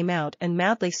personally came out and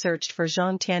madly searched for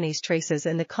Zhang Tianyi's traces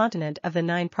in the continent of the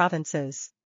 9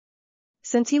 provinces.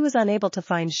 Since he was unable to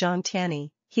find Zhang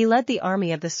Tianyi, he led the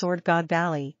army of the Sword God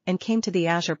Valley and came to the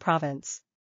Azure province.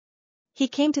 He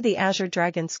came to the Azure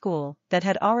Dragon School that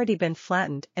had already been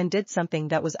flattened and did something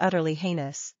that was utterly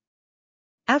heinous.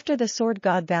 After the Sword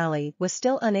God Valley was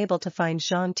still unable to find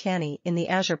Zhang Tianyi in the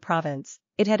Azure province,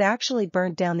 it had actually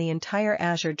burned down the entire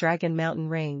Azure Dragon Mountain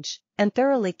range, and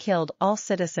thoroughly killed all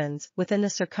citizens within the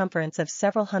circumference of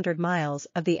several hundred miles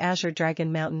of the Azure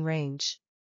Dragon Mountain range.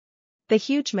 The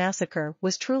huge massacre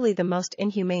was truly the most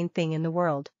inhumane thing in the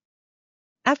world.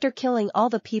 After killing all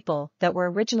the people that were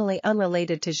originally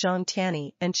unrelated to Zhang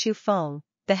Tianyi and Chu Feng,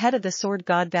 the head of the Sword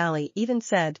God Valley even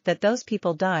said that those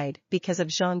people died because of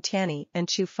Zhang Tianyi and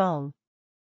Chu Feng.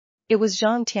 It was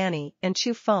Zhang Tianyi and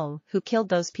Chu Feng who killed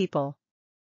those people.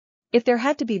 If there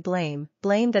had to be blame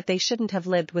that they shouldn't have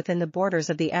lived within the borders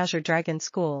of the Azure Dragon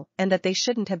School and that they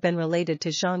shouldn't have been related to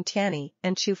Zhang Tianyi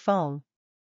and Chu Feng.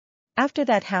 After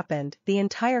that happened, the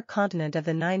entire continent of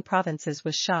the 9 provinces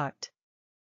was shocked.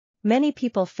 Many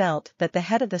people felt that the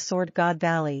head of the Sword God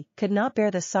Valley could not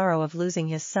bear the sorrow of losing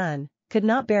his son, could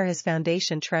not bear his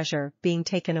foundation treasure being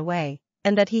taken away,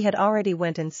 and that he had already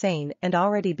went insane and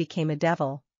already became a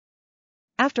devil.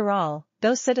 After all,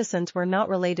 those citizens were not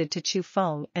related to Chu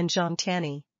Feng and Zhang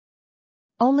Tianyi.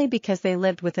 Only because they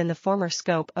lived within the former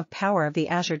scope of power of the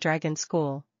Azure Dragon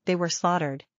School, they were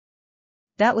slaughtered.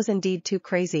 That was indeed too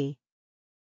crazy.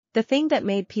 The thing that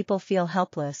made people feel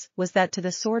helpless was that to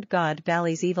the Sword God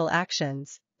Valley's evil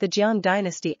actions, the Jiang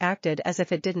dynasty acted as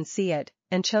if it didn't see it,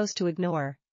 and chose to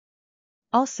ignore.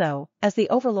 Also, as the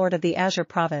overlord of the Azure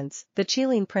province, the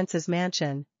Jieling prince's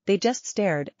mansion, they just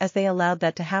stared as they allowed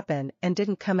that to happen and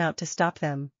didn't come out to stop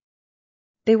them.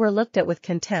 They were looked at with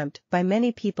contempt by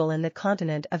many people in the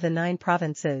continent of the 9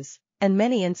 provinces, and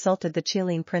many insulted the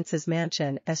Jieling prince's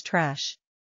mansion as trash.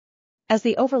 As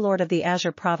the overlord of the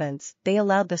Azure province, they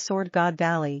allowed the Sword God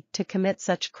Valley to commit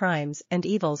such crimes and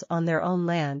evils on their own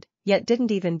land, yet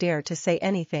didn't even dare to say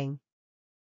anything.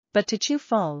 But to Chu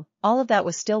Feng, all of that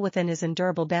was still within his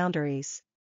endurable boundaries.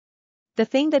 The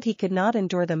thing that he could not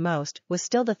endure the most was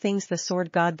still the things the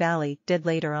Sword God Valley did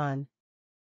later on.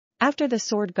 After the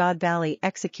Sword God Valley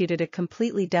executed a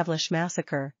completely devilish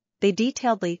massacre, they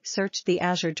detailedly searched the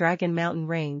Azure Dragon Mountain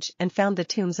range and found the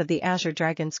tombs of the Azure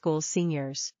Dragon School's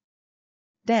seniors.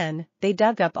 Then, they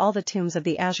dug up all the tombs of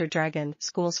the Azure Dragon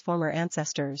School's former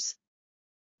ancestors.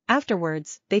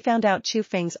 Afterwards, they found out Chu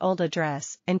Feng's old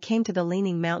address and came to the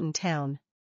Leaning Mountain town.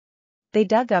 They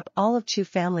dug up all of Chu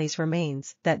family's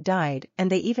remains that died, and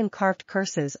they even carved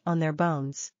curses on their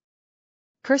bones,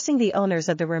 cursing the owners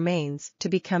of the remains to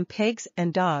become pigs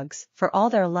and dogs for all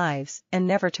their lives and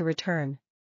never to return.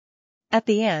 At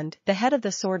the end, the head of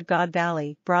the Sword God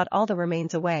Valley brought all the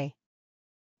remains away.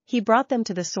 He brought them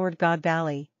to the Sword God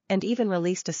Valley, and even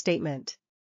released a statement.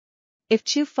 If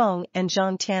Chu Feng and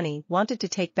Zhang Tianyi wanted to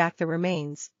take back the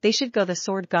remains, they should go the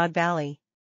Sword God Valley.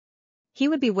 He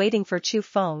would be waiting for Chu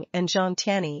Feng and Zhang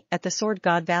Tianyi at the Sword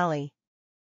God Valley.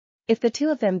 If the two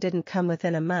of them didn't come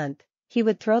within a month, he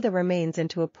would throw the remains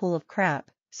into a pool of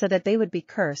crap, so that they would be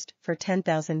cursed for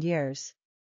 10,000 years.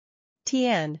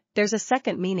 Tien, there's a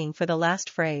second meaning for the last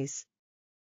phrase.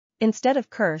 Instead of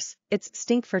curse, it's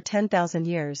stink for 10,000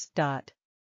 years.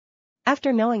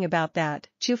 After knowing about that,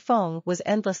 Chu Feng was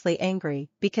endlessly angry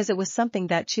because it was something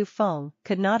that Chu Feng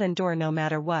could not endure no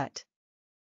matter what.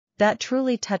 That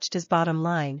truly touched his bottom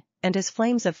line, and his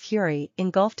flames of fury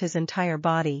engulfed his entire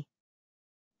body.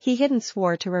 He hid and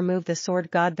swore to remove the Sword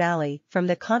God Valley from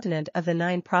the continent of the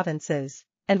 9 provinces,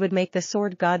 and would make the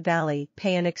Sword God Valley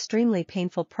pay an extremely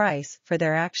painful price for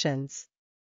their actions.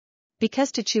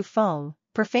 Because to Chu Feng,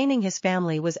 profaning his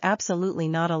family was absolutely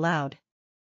not allowed.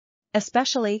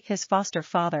 Especially his foster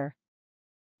father.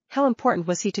 How important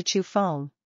was he to Chu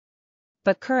Feng?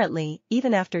 But currently,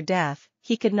 even after death,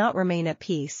 he could not remain at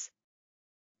peace.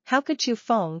 How could Chu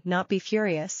Feng not be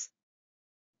furious?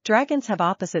 Dragons have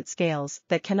opposite scales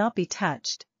that cannot be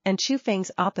touched, and Chu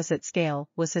Feng's opposite scale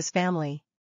was his family.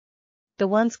 The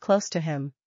ones close to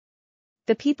him.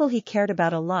 The people he cared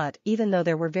about a lot, even though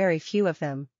there were very few of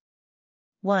them.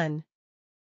 1.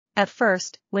 At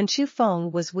first, when Chu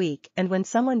Feng was weak and when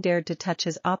someone dared to touch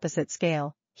his opposite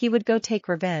scale, he would go take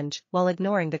revenge while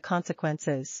ignoring the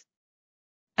consequences.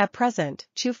 At present,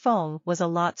 Chu Feng was a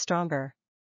lot stronger.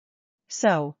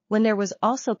 So, when there was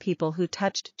also people who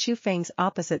touched Chu Feng's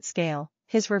opposite scale,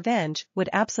 his revenge would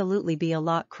absolutely be a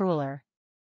lot crueler.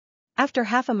 After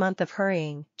half a month of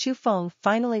hurrying, Chu Feng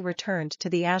finally returned to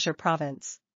the Azure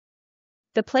province.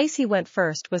 The place he went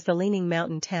first was the Leaning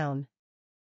Mountain town.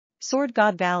 Sword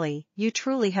God Valley, you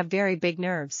truly have very big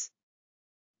nerves.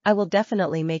 I will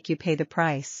definitely make you pay the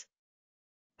price.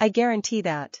 I guarantee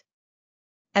that.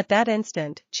 At that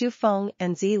instant, Chu Feng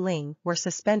and Jieling were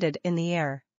suspended in the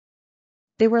air.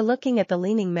 They were looking at the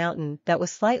Leaning Mountain that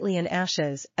was slightly in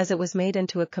ashes as it was made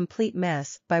into a complete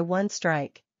mess by one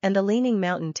strike, and the Leaning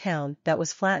Mountain town that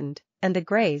was flattened, and the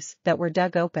graves that were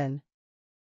dug open.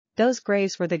 Those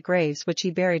graves were the graves which he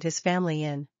buried his family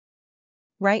in.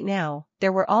 Right now, they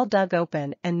were all dug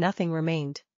open and nothing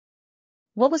remained.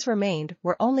 What was remained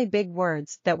were only big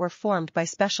words that were formed by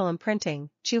special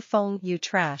imprinting. Chu Feng, you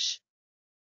trash.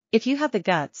 If you have the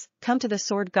guts, come to the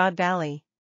Sword God Valley.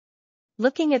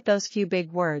 Looking at those few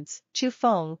big words, Chu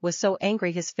Feng was so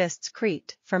angry his fists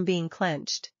creaked from being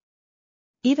clenched.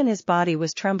 Even his body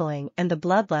was trembling and the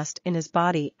bloodlust in his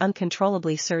body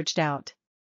uncontrollably surged out.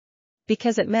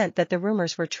 Because it meant that the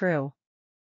rumors were true.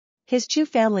 His Chu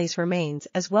family's remains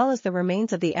as well as the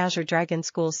remains of the Azure Dragon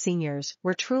School's seniors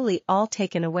were truly all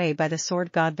taken away by the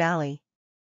Sword God Valley.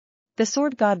 The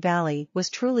Sword God Valley was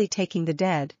truly taking the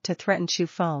dead to threaten Chu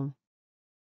Feng.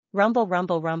 Rumble,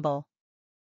 rumble, rumble.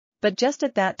 But just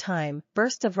at that time,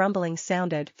 bursts of rumbling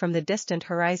sounded from the distant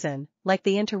horizon, like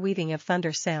the interweaving of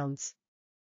thunder sounds.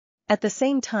 At the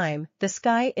same time, the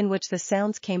sky in which the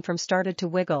sounds came from started to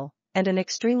wiggle, and an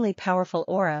extremely powerful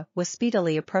aura was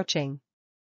speedily approaching.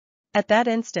 At that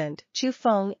instant, Chu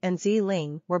Feng and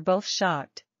Jieling were both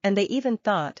shocked, and they even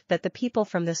thought that the people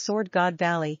from the Sword God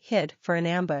Valley hid for an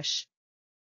ambush.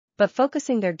 But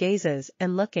focusing their gazes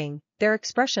and looking, their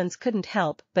expressions couldn't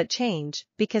help but change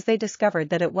because they discovered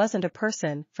that it wasn't a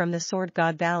person from the Sword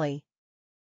God Valley.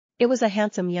 It was a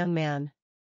handsome young man.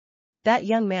 That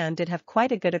young man did have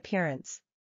quite a good appearance.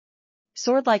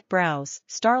 Sword-like brows,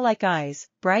 star-like eyes,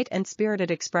 bright and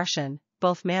spirited expression,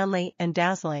 both manly and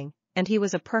dazzling, and he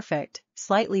was a perfect,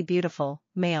 slightly beautiful,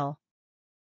 male.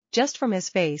 Just from his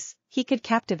face, he could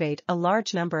captivate a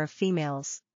large number of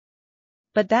females.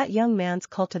 But that young man's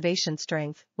cultivation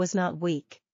strength was not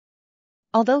weak.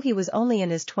 Although he was only in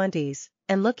his 20s,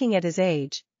 and looking at his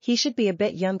age, he should be a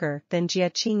bit younger than Jia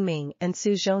Qingming and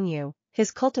Su Zhongyu,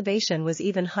 his cultivation was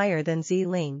even higher than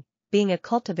Jieling, being a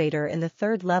cultivator in the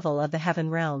 3rd level of the Heaven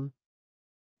Realm.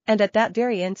 And at that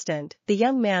very instant, the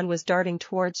young man was darting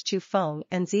towards Chu Feng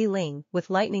and Jieling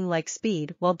with lightning-like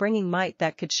speed while bringing might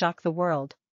that could shock the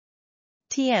world.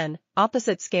 Tien,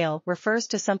 opposite scale refers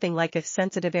to something like a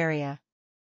sensitive area.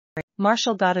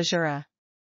 Martial God Asura.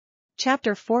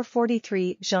 Chapter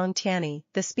 443 Zhang Tianyi.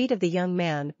 The speed of the young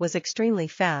man was extremely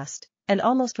fast, and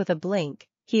almost with a blink,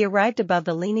 he arrived above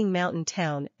the leaning mountain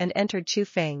town and entered Chu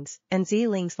Feng's and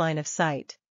Jiling's line of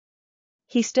sight.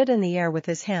 He stood in the air with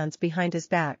his hands behind his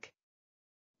back.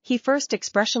 He first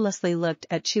expressionlessly looked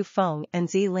at Chu Feng and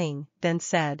Jiling, then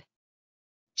said,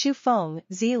 "Chu Feng,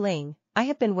 Jiling, I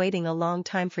have been waiting a long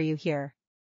time for you here.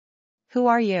 Who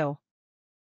are you?"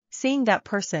 Seeing that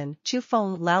person, Chu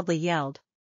Feng loudly yelled,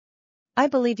 "I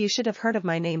believe you should have heard of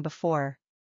my name before.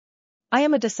 I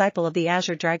am a disciple of the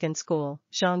Azure Dragon School,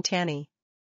 Zhang Tianyi."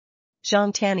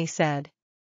 Zhang Tianyi said,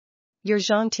 "You're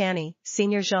Zhang Tianyi,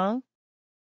 Senior Zhang?"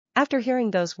 After hearing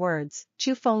those words,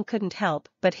 Chu Feng couldn't help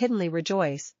but hiddenly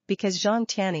rejoice, because Zhang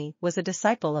Tianyi was a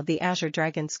disciple of the Azure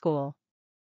Dragon School.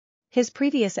 His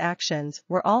previous actions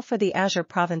were all for the Azure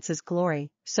Province's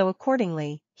glory, so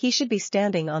accordingly, he should be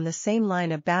standing on the same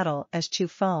line of battle as Chu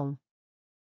Feng.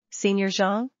 "Senior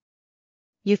Zhang?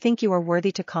 You think you are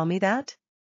worthy to call me that?"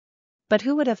 But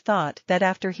who would have thought that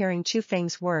after hearing Chu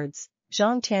Feng's words,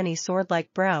 Zhang Tianyi's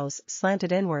sword-like brows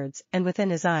slanted inwards and within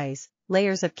his eyes,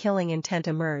 layers of killing intent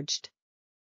emerged.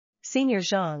 "Senior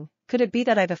Zhang, could it be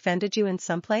that I've offended you in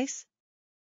some place?"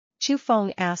 Chu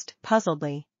Feng asked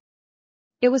puzzledly.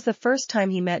 It was the first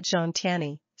time he met Zhang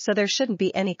Tianyi, so there shouldn't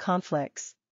be any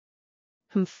conflicts.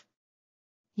 "Humph.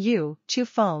 You, Chu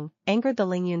Feng, angered the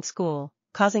Lingyun school,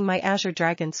 causing my Azure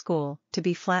Dragon School to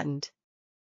be flattened.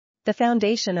 The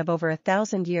foundation of over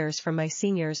 1,000 years from my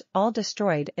seniors all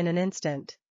destroyed in an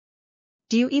instant.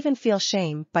 Do you even feel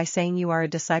shame by saying you are a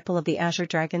disciple of the Azure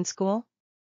Dragon School?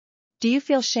 Do you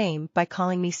feel shame by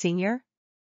calling me senior?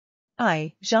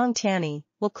 I, Zhang Tianyi,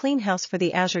 will clean house for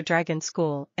the Azure Dragon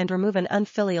School and remove an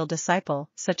unfilial disciple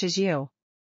such as you."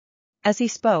 As he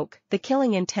spoke, the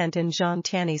killing intent in Zhang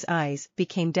Tianyi's eyes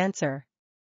became denser.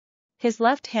 His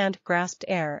left hand grasped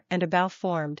air and a bow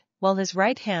formed, while his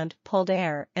right hand pulled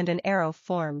air and an arrow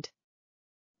formed.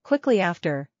 Quickly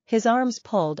after, his arms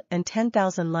pulled and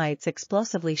 10,000 lights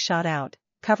explosively shot out,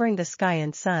 covering the sky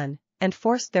and sun, and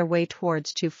forced their way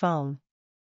towards Chu Feng.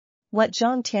 What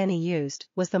Zhang Tianyi used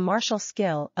was the martial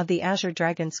skill of the Azure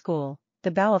Dragon School,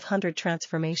 the Bow of 100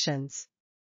 Transformations.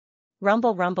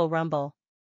 Rumble, rumble, rumble.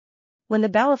 When the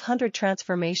Bow of 100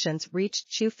 Transformations reached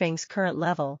Chu Feng's current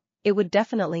level, it would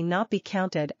definitely not be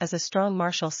counted as a strong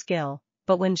martial skill,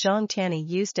 but when Zhang Tianyi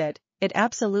used it, it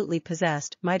absolutely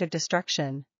possessed might of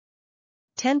destruction.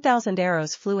 10,000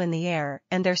 arrows flew in the air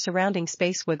and their surrounding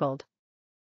space wiggled.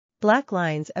 Black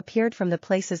lines appeared from the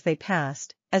places they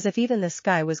passed, as if even the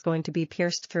sky was going to be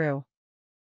pierced through.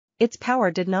 Its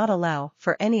power did not allow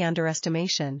for any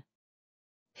underestimation.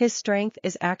 His strength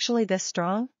is actually this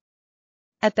strong?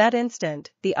 At that instant,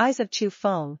 the eyes of Chu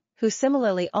Feng, who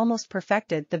similarly almost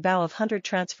perfected the Bow of 100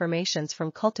 Transformations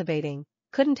from cultivating,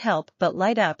 couldn't help but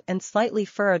light up and slightly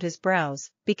furrowed his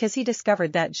brows, because he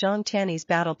discovered that Zhang Tianyi's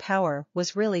battle power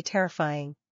was really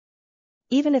terrifying.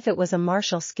 Even if it was a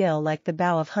martial skill like the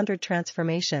Bow of 100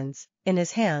 Transformations, in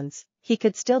his hands, he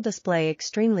could still display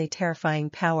extremely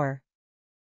terrifying power.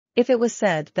 If it was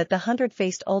said that the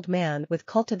 100-faced old man with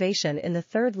cultivation in the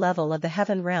 3rd level of the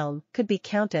heaven realm could be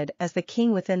counted as the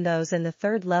king within those in the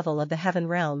 3rd level of the heaven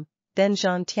realm, then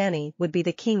Zhang Tianyi would be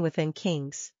the king within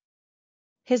kings.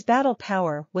 His battle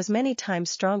power was many times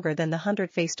stronger than the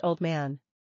 100-faced old man.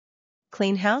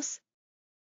 Clean house?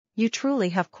 You truly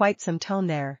have quite some tone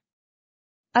there.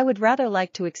 I would rather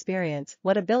like to experience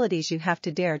what abilities you have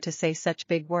to dare to say such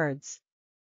big words.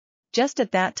 Just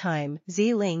at that time,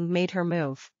 Jiling made her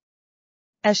move.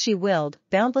 As she willed,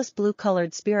 boundless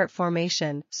blue-colored spirit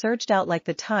formation surged out like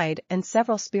the tide and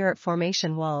several spirit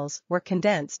formation walls were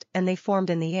condensed and they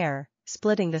formed in the air,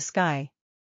 splitting the sky.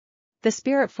 The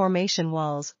spirit formation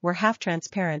walls were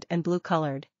half-transparent and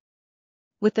blue-colored.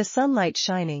 With the sunlight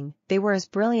shining, they were as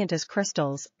brilliant as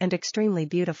crystals and extremely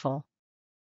beautiful.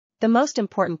 The most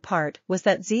important part was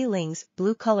that Jiling's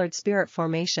blue-colored spirit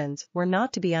formations were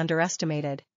not to be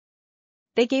underestimated.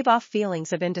 They gave off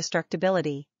feelings of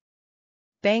indestructibility.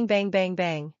 Bang, bang, bang,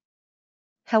 bang.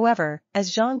 However, as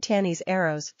Zhang Tianyi's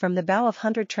arrows from the Bow of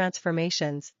 100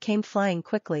 Transformations came flying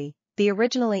quickly, the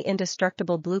originally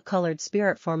indestructible blue-colored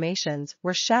spirit formations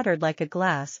were shattered like a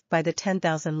glass by the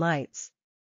 10,000 lights.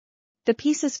 The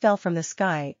pieces fell from the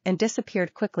sky and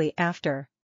disappeared quickly after.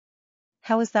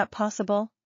 How is that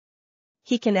possible?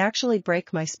 He can actually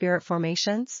break my spirit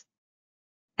formations?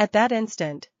 At that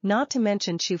instant, not to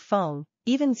mention Chu Feng,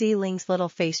 even Jiling's little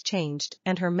face changed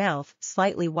and her mouth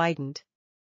slightly widened.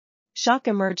 Shock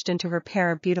emerged into her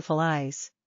pair of beautiful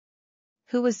eyes.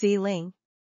 Who was Jiling?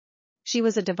 She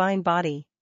was a divine body.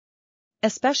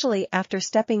 Especially after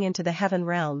stepping into the heaven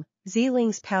realm,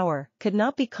 Jieling's power could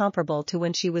not be comparable to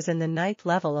when she was in the 9th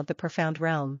level of the profound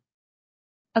realm.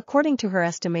 According to her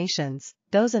estimations,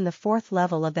 those in the 4th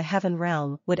level of the heaven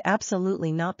realm would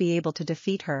absolutely not be able to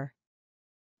defeat her.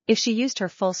 If she used her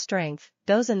full strength,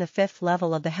 those in the 5th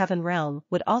level of the heaven realm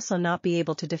would also not be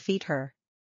able to defeat her.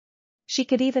 She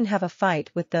could even have a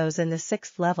fight with those in the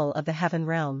 6th level of the heaven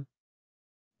realm.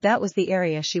 That was the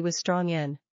area she was strong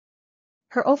in.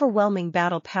 Her overwhelming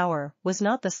battle power was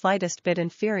not the slightest bit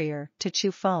inferior to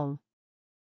Chu Feng.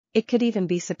 It could even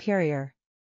be superior.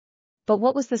 But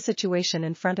what was the situation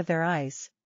in front of their eyes?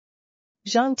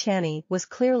 Zhang Tianyi was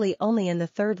clearly only in the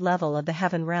 3rd level of the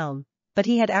heaven realm, but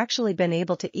he had actually been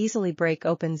able to easily break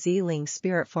open Jieling's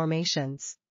spirit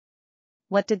formations.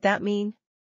 What did that mean?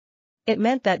 It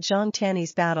meant that Zhang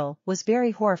Tianyi's battle was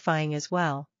very horrifying as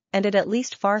well, and it at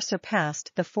least far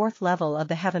surpassed the 4th level of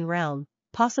the heaven realm,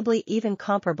 possibly even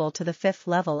comparable to the 5th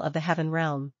level of the heaven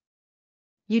realm.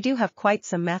 You do have quite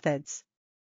some methods.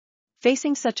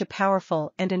 Facing such a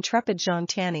powerful and intrepid Zhang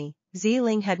Tianyi,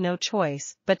 Jieling had no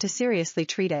choice but to seriously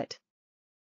treat it.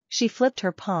 She flipped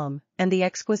her palm, and the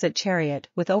exquisite chariot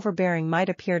with overbearing might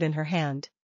appeared in her hand.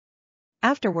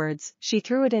 Afterwards, she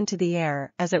threw it into the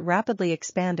air as it rapidly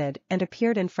expanded and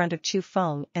appeared in front of Chu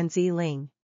Feng and Jieling.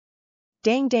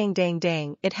 Dang dang dang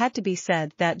dang, it had to be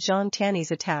said that Zhang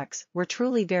Tianyi's attacks were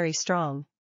truly very strong.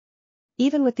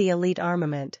 Even with the elite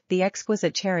armament, the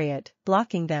exquisite chariot,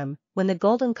 blocking them, when the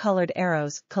golden-colored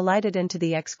arrows collided into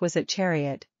the exquisite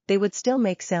chariot, they would still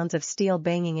make sounds of steel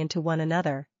banging into one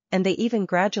another, and they even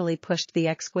gradually pushed the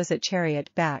exquisite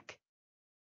chariot back.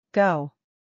 Go!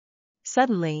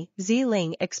 Suddenly,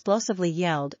 Jieling explosively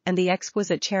yelled and the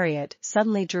exquisite chariot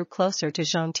suddenly drew closer to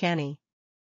Zhang Tianyi.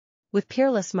 With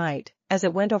peerless might, as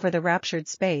it went over the raptured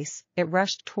space, it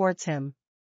rushed towards him.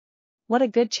 What a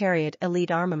good chariot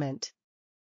elite armament!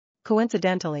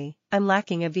 Coincidentally, I'm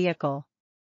lacking a vehicle.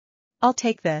 I'll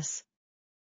take this.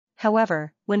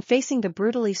 However, when facing the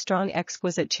brutally strong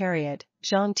exquisite chariot,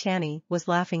 Zhang Tianyi was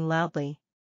laughing loudly.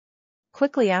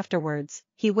 Quickly afterwards,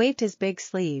 he waved his big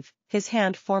sleeve, his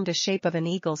hand formed a shape of an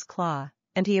eagle's claw,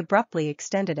 and he abruptly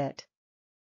extended it.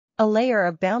 A layer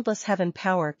of boundless heaven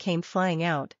power came flying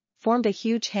out, formed a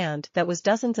huge hand that was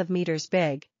dozens of meters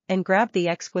big, and grabbed the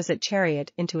exquisite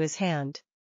chariot into his hand.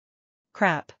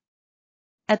 Crap!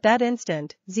 At that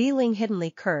instant, Jieling hiddenly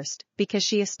cursed, because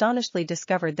she astonishedly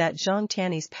discovered that Zhang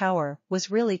Tianyi's power was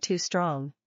really too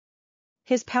strong.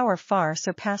 His power far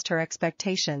surpassed her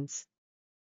expectations.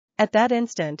 At that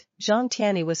instant, Zhang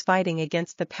Tianyi was fighting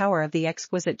against the power of the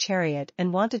exquisite chariot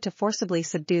and wanted to forcibly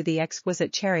subdue the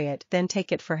exquisite chariot, then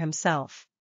take it for himself.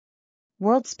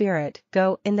 World Spirit,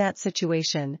 go! In that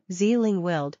situation, Jieling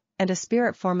willed, and a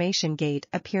spirit formation gate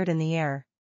appeared in the air.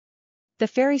 The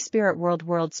fairy spirit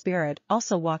world spirit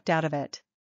also walked out of it.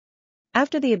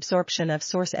 After the absorption of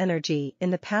source energy in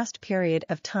the past period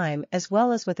of time as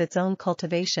well as with its own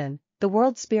cultivation, the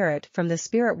world spirit from the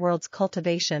spirit world's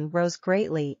cultivation rose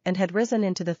greatly and had risen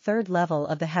into the 3rd level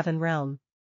of the heaven realm.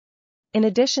 In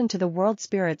addition to the world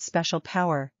spirit's special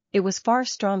power, it was far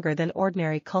stronger than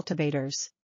ordinary cultivators.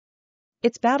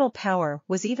 Its battle power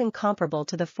was even comparable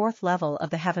to the 4th level of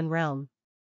the heaven realm.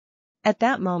 At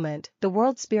that moment, the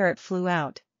world spirit flew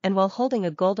out, and while holding a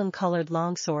golden-colored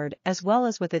longsword as well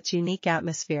as with its unique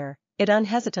atmosphere, it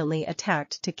unhesitantly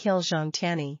attacked to kill Zhang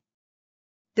Tianyi.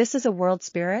 This is a world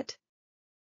spirit?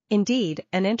 Indeed,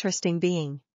 an interesting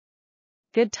being.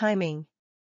 Good timing.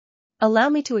 Allow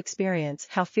me to experience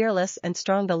how fearless and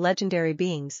strong the legendary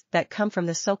beings that come from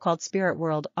the so-called spirit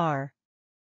world are.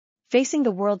 Facing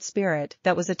the world spirit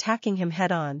that was attacking him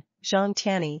head-on, Zhang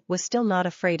Tianyi was still not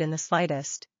afraid in the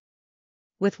slightest.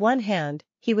 With one hand,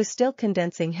 he was still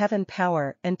condensing heaven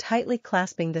power and tightly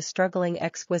clasping the struggling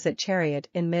exquisite chariot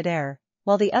in mid-air,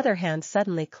 while the other hand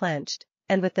suddenly clenched,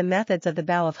 and with the methods of the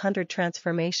Bow of 100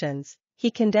 Transformations,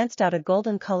 he condensed out a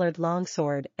golden-colored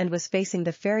longsword and was facing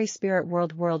the fairy spirit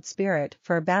world spirit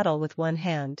for a battle with one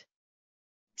hand.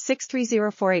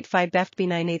 630485 Beft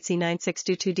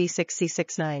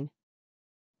B98C9622D6C69.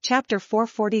 Chapter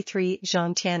 443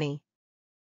 Zhang Tianyi.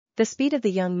 The speed of the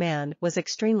young man was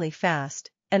extremely fast,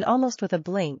 and almost with a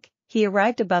blink, he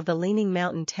arrived above the leaning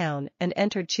mountain town and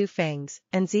entered Chu Feng's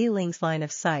and Jieling's line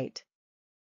of sight.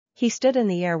 He stood in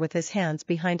the air with his hands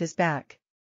behind his back.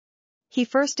 He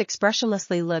first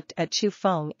expressionlessly looked at Chu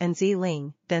Feng and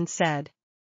Jieling, then said,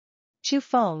 Chu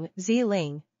Feng,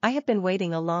 Jieling, I have been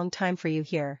waiting a long time for you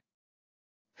here.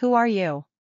 Who are you?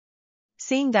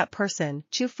 Seeing that person,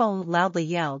 Chu Feng loudly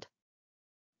yelled.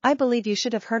 I believe you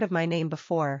should have heard of my name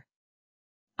before.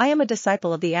 I am a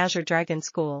disciple of the Azure Dragon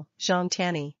School, Zhang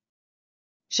Tianyi.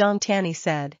 Zhang Tianyi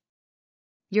said.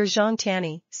 You're Zhang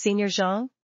Tianyi, Senior Zhang?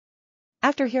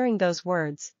 After hearing those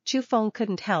words, Chu Feng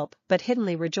couldn't help but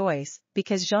hiddenly rejoice,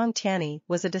 because Zhang Tianyi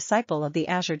was a disciple of the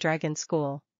Azure Dragon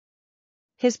School.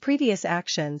 His previous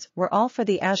actions were all for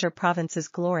the Azure Province's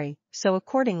glory, so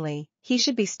accordingly, he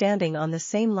should be standing on the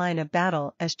same line of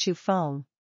battle as Chu Feng.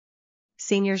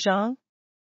 Senior Zhang?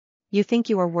 You think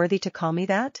you are worthy to call me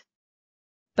that?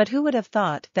 But who would have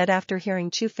thought that after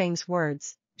hearing Chu Feng's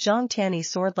words, Zhang Tianyi's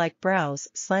sword-like brows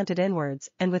slanted inwards,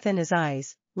 and within his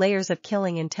eyes, layers of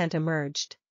killing intent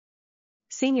emerged.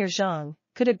 Senior Zhang,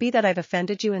 could it be that I've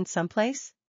offended you in some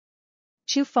place?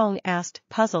 Chu Feng asked,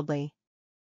 puzzledly.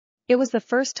 It was the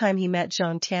first time he met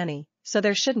Zhang Tianyi, so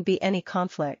there shouldn't be any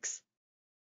conflicts.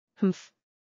 Humph.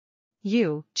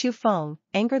 You, Chu Feng,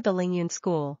 angered the Lingyun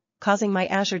school, causing my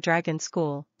Azure Dragon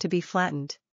school to be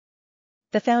flattened.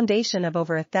 The foundation of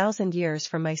over 1,000 years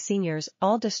from my seniors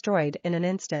all destroyed in an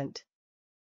instant.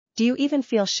 Do you even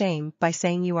feel shame by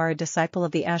saying you are a disciple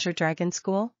of the Azure Dragon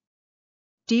School?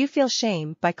 Do you feel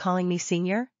shame by calling me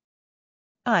senior?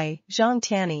 I, Zhang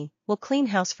Tianyi, will clean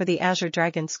house for the Azure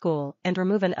Dragon School and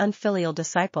remove an unfilial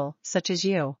disciple such as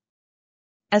you.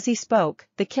 As he spoke,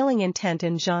 the killing intent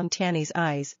in Zhang Tianyi's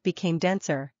eyes became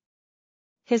denser.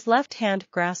 His left hand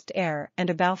grasped air and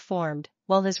a bow formed,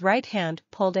 while his right hand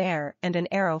pulled air and an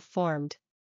arrow formed.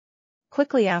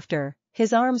 Quickly after,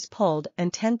 his arms pulled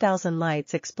and 10,000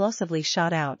 lights explosively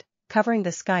shot out, covering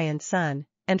the sky and sun,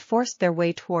 and forced their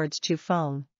way towards Chu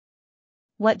Feng.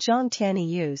 What Zhang Tianyi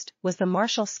used was the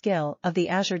martial skill of the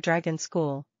Azure Dragon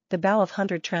School, the Bow of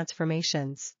 100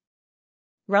 Transformations.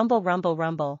 Rumble, rumble,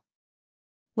 rumble.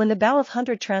 When the Bow of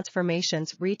 100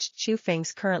 Transformations reached Chu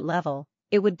Feng's current level,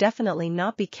 it would definitely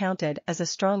not be counted as a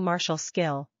strong martial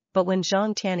skill, but when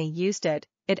Zhang Tianyi used it,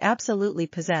 it absolutely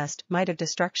possessed might of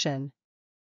destruction.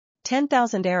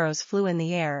 10,000 arrows flew in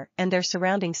the air and their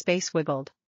surrounding space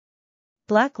wiggled.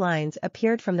 Black lines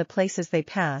appeared from the places they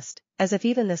passed, as if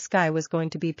even the sky was going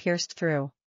to be pierced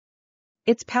through.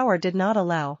 Its power did not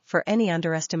allow for any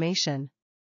underestimation.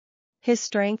 His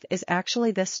strength is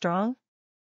actually this strong?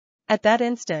 At that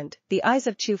instant, the eyes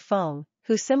of Chu Feng,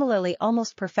 who similarly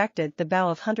almost perfected the Bow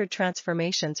of 100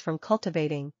 Transformations from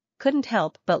cultivating, couldn't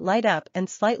help but light up and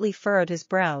slightly furrowed his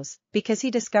brows, because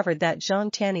he discovered that Zhang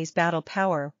Tianyi's battle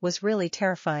power was really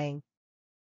terrifying.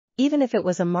 Even if it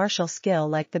was a martial skill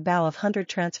like the Bow of 100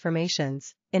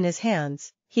 Transformations, in his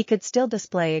hands, he could still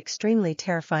display extremely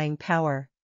terrifying power.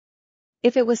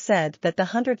 If it was said that the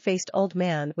 100-faced old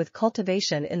man with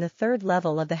cultivation in the 3rd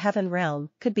level of the Heaven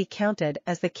Realm could be counted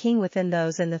as the king within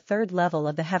those in the 3rd level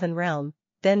of the Heaven Realm,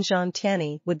 then Zhang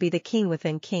Tianyi would be the king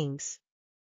within kings.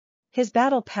 His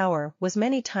battle power was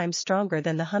many times stronger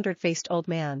than the 100-faced old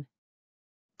man.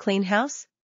 Clean house?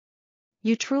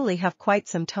 You truly have quite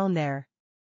some tone there.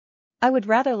 I would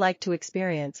rather like to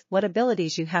experience what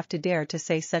abilities you have to dare to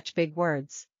say such big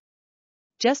words.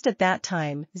 Just at that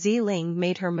time, Jieling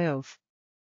made her move.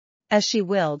 As she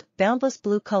willed, boundless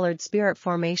blue-colored spirit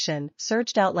formation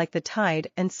surged out like the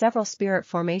tide, and several spirit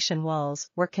formation walls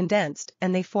were condensed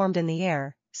and they formed in the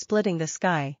air, splitting the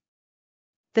sky.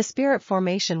 The spirit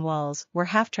formation walls were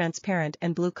half-transparent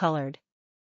and blue-colored.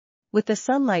 With the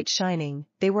sunlight shining,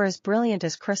 they were as brilliant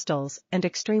as crystals and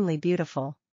extremely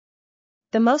beautiful.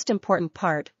 The most important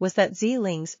part was that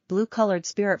Jieling's blue-colored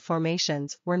spirit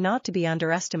formations were not to be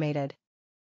underestimated.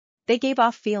 They gave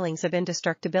off feelings of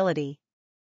indestructibility.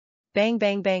 Bang,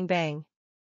 bang, bang, bang.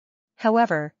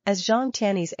 However, as Zhang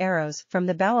Tianyi's arrows from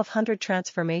the Bow of 100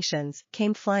 Transformations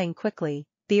came flying quickly,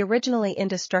 the originally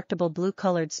indestructible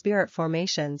blue-colored spirit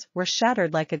formations were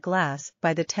shattered like a glass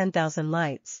by the 10,000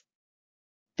 lights.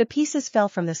 The pieces fell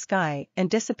from the sky and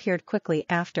disappeared quickly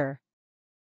after.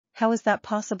 How is that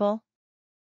possible?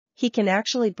 He can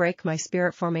actually break my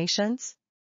spirit formations?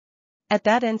 At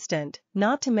that instant,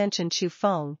 not to mention Chu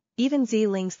Feng, even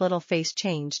Jieling's little face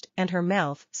changed and her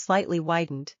mouth slightly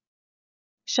widened.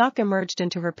 Shock emerged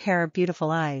into her pair of beautiful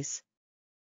eyes.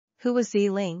 Who was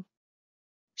Jieling?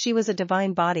 She was a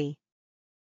divine body.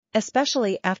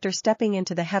 Especially after stepping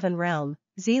into the Heaven Realm,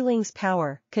 Jieling's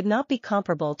power could not be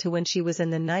comparable to when she was in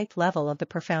the 9th level of the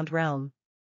Profound Realm.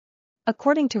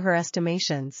 According to her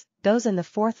estimations, those in the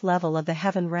 4th level of the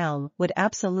Heaven Realm would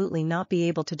absolutely not be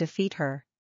able to defeat her.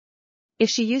 If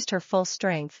she used her full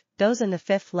strength, those in the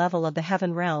 5th level of the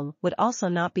Heaven Realm would also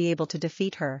not be able to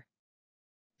defeat her.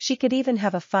 She could even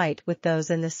have a fight with those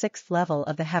in the 6th level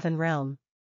of the Heaven Realm.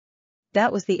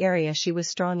 That was the area she was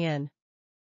strong in.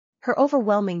 Her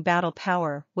overwhelming battle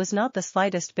power was not the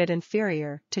slightest bit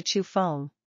inferior to Chu Feng.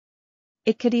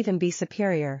 It could even be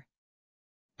superior.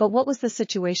 But what was the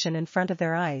situation in front of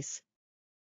their eyes?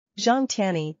 Zhang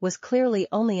Tianyi was clearly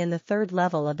only in the 3rd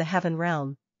level of the Heaven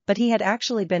Realm, but he had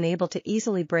actually been able to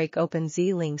easily break open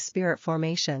Jieling's spirit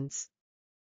formations.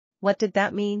 What did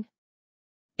that mean?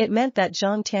 It meant that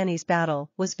Zhang Tiany's battle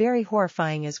was very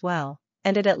horrifying as well,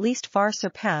 and it at least far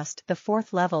surpassed the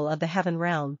 4th level of the Heaven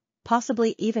Realm,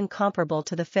 possibly even comparable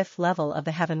to the 5th level of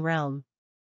the Heaven Realm.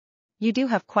 You do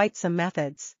have quite some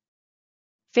methods.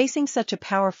 Facing such a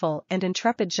powerful and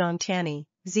intrepid Zhang Tiany,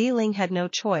 Jieling had no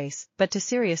choice but to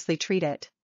seriously treat it.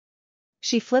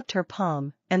 She flipped her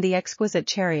palm, and the exquisite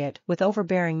chariot with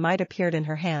overbearing might appeared in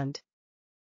her hand.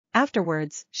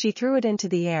 Afterwards, she threw it into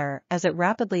the air as it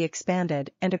rapidly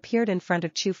expanded and appeared in front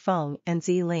of Chu Feng and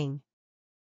Jieling.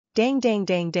 Dang dang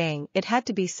dang dang, it had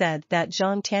to be said that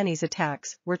Zhang Tiany's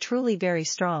attacks were truly very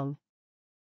strong.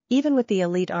 Even with the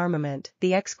elite armament,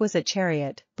 the exquisite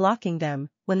chariot, blocking them,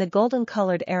 when the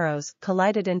golden-colored arrows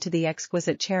collided into the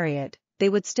exquisite chariot, they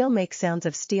would still make sounds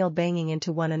of steel banging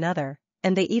into one another,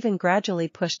 and they even gradually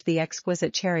pushed the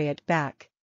exquisite chariot back.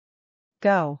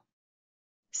 Go!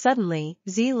 Suddenly,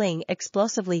 Jieling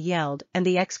explosively yelled and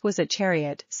the exquisite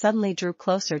chariot suddenly drew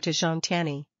closer to Zhang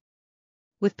Tiany.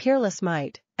 With peerless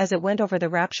might, as it went over the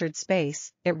raptured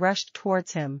space, it rushed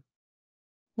towards him.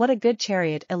 What a good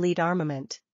chariot elite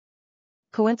armament.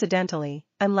 Coincidentally,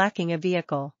 I'm lacking a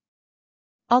vehicle.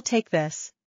 I'll take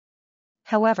this.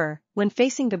 However, when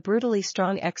facing the brutally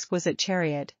strong exquisite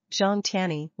chariot, Zhang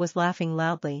Tiany was laughing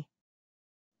loudly.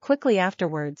 Quickly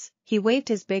afterwards, he waved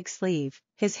his big sleeve,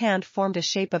 his hand formed a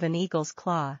shape of an eagle's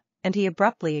claw, and he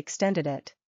abruptly extended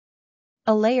it.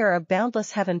 A layer of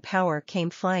boundless heaven power came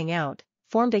flying out,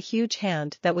 formed a huge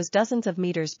hand that was dozens of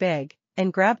meters big,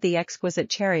 and grabbed the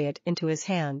exquisite chariot into his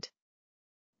hand.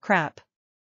 Crap!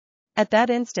 At that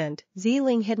instant,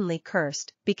 Jieling hiddenly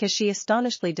cursed, because she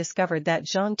astonishingly discovered that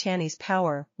Zhang Tiany's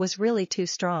power was really too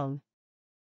strong.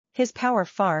 His power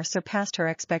far surpassed her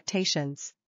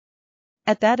expectations.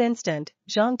 At that instant,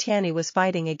 Zhang Tiany was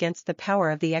fighting against the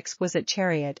power of the exquisite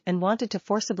chariot and wanted to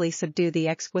forcibly subdue the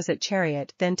exquisite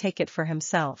chariot, then take it for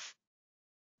himself.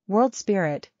 World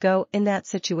Spirit, go! In that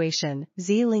situation,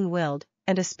 Jieling willed,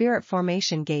 and a spirit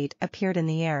formation gate appeared in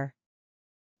the air.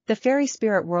 The fairy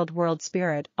spirit world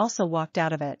spirit also walked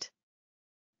out of it.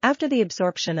 After the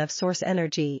absorption of source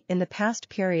energy in the past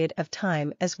period of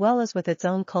time as well as with its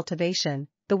own cultivation,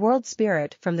 the world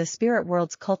spirit from the spirit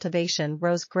world's cultivation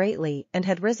rose greatly and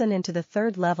had risen into the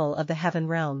 3rd level of the heaven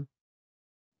realm.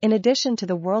 In addition to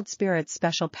the world spirit's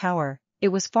special power, it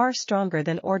was far stronger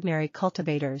than ordinary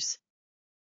cultivators.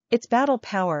 Its battle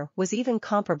power was even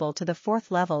comparable to the 4th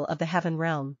level of the heaven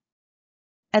realm.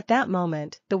 At that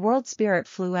moment, the world spirit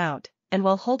flew out, and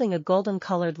while holding a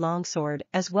golden-colored longsword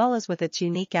as well as with its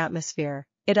unique atmosphere,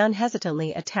 it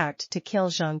unhesitantly attacked to kill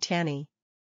Zhang Tiany.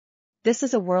 This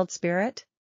is a world spirit?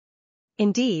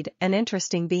 Indeed, an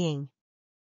interesting being.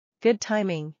 Good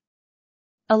timing.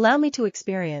 Allow me to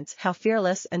experience how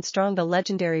fearless and strong the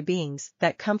legendary beings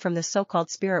that come from the so-called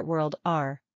spirit world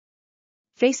are.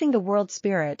 Facing the world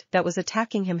spirit that was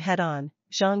attacking him head-on,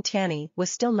 Zhang Tiany was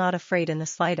still not afraid in the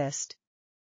slightest.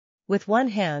 With one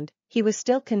hand, he was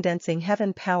still condensing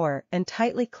heaven power and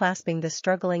tightly clasping the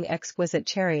struggling exquisite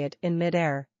chariot in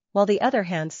mid-air, while the other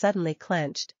hand suddenly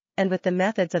clenched, and with the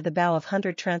methods of the bow of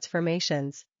 100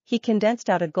 transformations, he condensed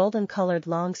out a golden-colored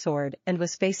longsword and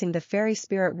was facing the fairy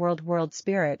spirit world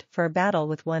spirit for a battle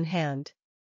with one hand.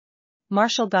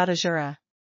 Martial God Asura.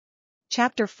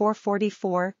 Chapter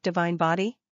 444, Divine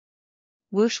Body?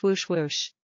 Whoosh whoosh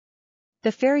whoosh.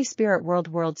 The fairy spirit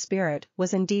world spirit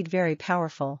was indeed very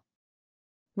powerful.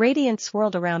 Radiance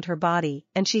swirled around her body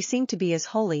and she seemed to be as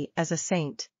holy as a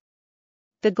saint.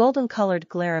 The golden-colored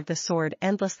glare of the sword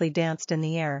endlessly danced in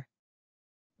the air.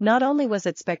 Not only was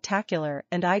it spectacular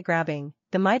and eye-grabbing,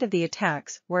 the might of the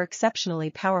attacks were exceptionally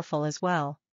powerful as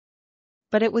well.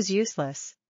 But it was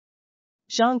useless.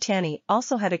 Zhang Tiany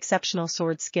also had exceptional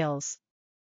sword skills.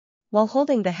 While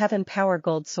holding the heaven power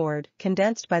gold sword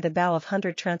condensed by the bow of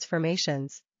 100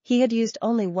 transformations, he had used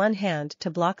only one hand to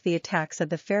block the attacks of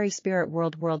the fairy spirit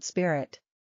world spirit.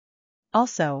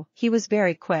 Also, he was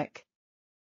very quick.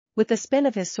 With the spin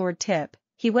of his sword tip,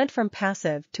 he went from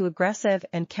passive to aggressive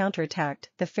and counterattacked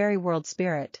the fairy world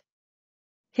spirit.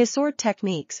 His sword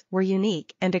techniques were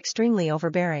unique and extremely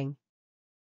overbearing.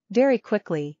 Very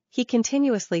quickly, he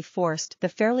continuously forced the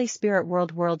fairy spirit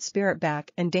world spirit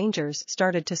back and dangers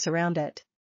started to surround it.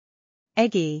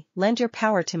 Eggy, lend your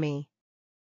power to me.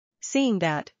 Seeing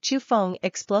that, Chu Feng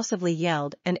explosively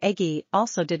yelled and Eggy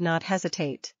also did not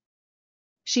hesitate.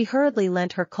 She hurriedly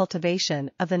lent her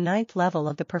cultivation of the 9th level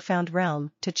of the profound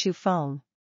realm to Chu Feng.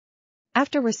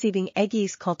 After receiving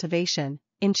Eggy's cultivation,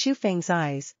 in Chu Feng's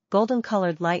eyes,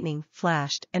 golden-colored lightning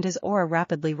flashed and his aura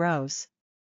rapidly rose.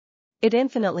 It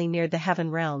infinitely neared the heaven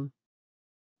realm.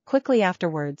 Quickly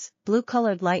afterwards,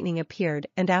 blue-colored lightning appeared,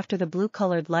 and after the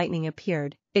blue-colored lightning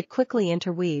appeared, it quickly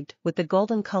interweaved with the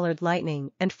golden-colored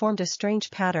lightning and formed a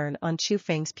strange pattern on Chu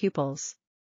Feng's pupils.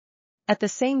 At the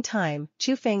same time,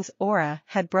 Chu Feng's aura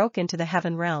had broke into the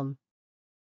heaven realm.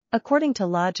 According to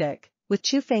logic, with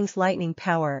Chu Feng's lightning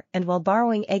power and while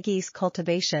borrowing Egyi's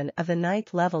cultivation of the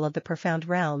 9th level of the profound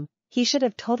realm, he should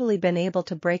have totally been able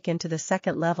to break into the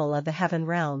 2nd level of the heaven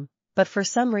realm, but for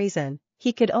some reason,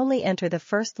 he could only enter the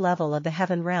 1st level of the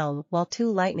heaven realm while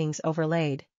 2 lightnings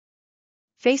overlaid.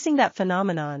 Facing that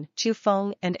phenomenon, Chu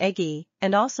Feng and Egyi,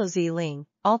 and also Jieling,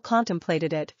 all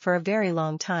contemplated it for a very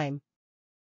long time.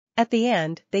 At the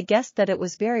end, they guessed that it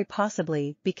was very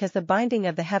possibly because the binding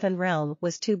of the heaven realm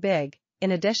was too big.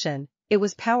 In addition, it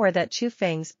was power that Chu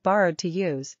Feng's borrowed to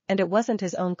use, and it wasn't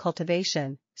his own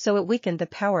cultivation, so it weakened the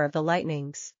power of the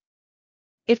lightnings.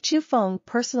 If Chu Feng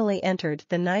personally entered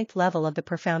the 9th level of the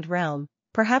profound realm,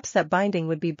 perhaps that binding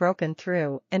would be broken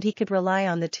through and he could rely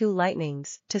on the 2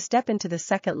 lightnings to step into the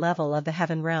 2nd level of the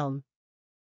heaven realm.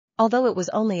 Although it was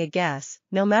only a guess,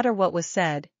 no matter what was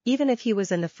said, even if he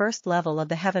was in the 1st level of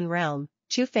the heaven realm,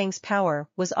 Chu Feng's power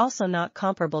was also not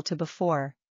comparable to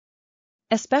before.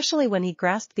 Especially when he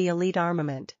grasped the elite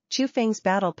armament, Chu Feng's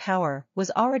battle power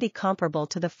was already comparable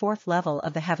to the 4th level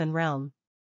of the heaven realm.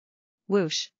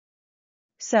 Whoosh!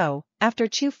 So, after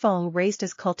Chu Feng raised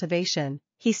his cultivation,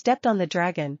 he stepped on the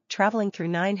dragon, traveling through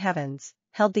 9 heavens,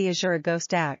 held the Asura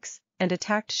ghost axe, and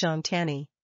attacked Zhang Tianyi.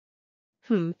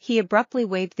 He abruptly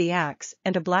waved the axe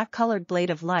and a black-colored blade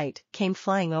of light came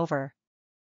flying over.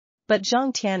 But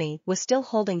Zhang Tianyi was still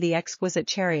holding the exquisite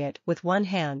chariot with one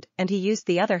hand and he used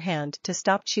the other hand to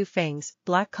stop Chu Feng's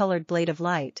black-colored blade of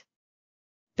light.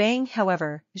 Bang!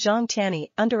 However, Zhang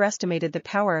Tianyi underestimated the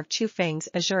power of Chu Feng's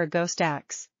Asura ghost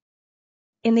axe.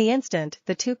 In the instant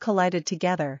the two collided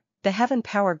together, the heaven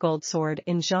power gold sword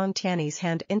in Zhang Tianyi's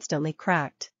hand instantly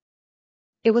cracked.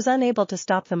 It was unable to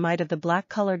stop the might of the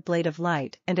black-colored blade of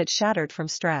light and it shattered from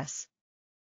stress.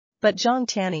 But Zhang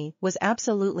Tianyi was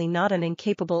absolutely not an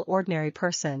incapable ordinary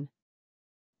person.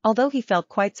 Although he felt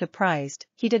quite surprised,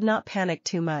 he did not panic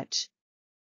too much.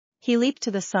 He leaped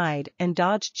to the side and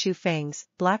dodged Chu Feng's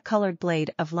black-colored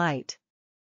blade of light.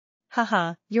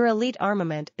 Haha, your elite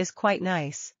armament is quite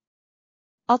nice.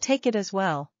 I'll take it as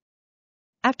well.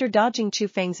 After dodging Chu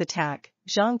Feng's attack,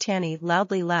 Zhang Tianyi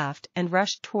loudly laughed and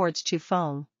rushed towards Chu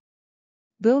Feng.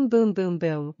 Boom boom boom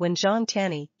boom. When Zhang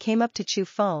Tianyi came up to Chu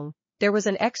Feng, there was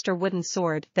an extra wooden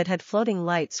sword that had floating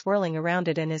light swirling around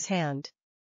it in his hand.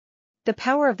 The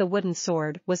power of the wooden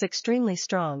sword was extremely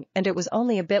strong and it was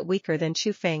only a bit weaker than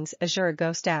Chu Feng's Asura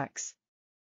ghost axe.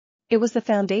 It was the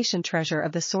foundation treasure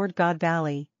of the Sword God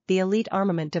Valley, the elite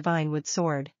armament divine wood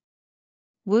sword.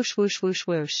 Whoosh whoosh whoosh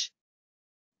whoosh.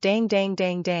 Dang dang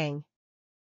dang dang.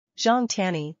 Zhang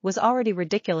Tianyi was already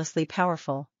ridiculously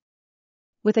powerful.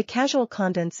 With a casual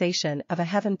condensation of a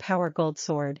heaven power gold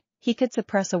sword, he could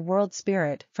suppress a world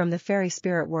spirit from the fairy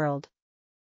spirit world.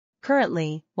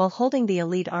 Currently, while holding the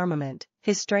elite armament,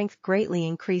 his strength greatly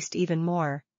increased even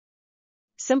more.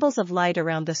 Symbols of light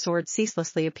around the sword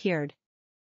ceaselessly appeared.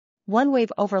 One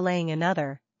wave overlaying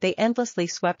another, they endlessly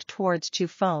swept towards Chu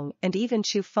Feng and even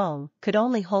Chu Feng could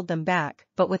only hold them back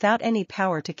but without any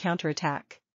power to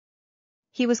counterattack.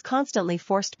 He was constantly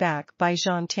forced back by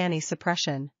Zhang Tianyi's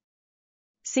suppression.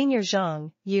 Senior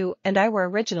Zhang, you and I were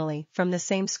originally from the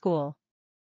same school.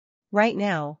 Right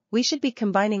now, we should be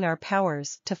combining our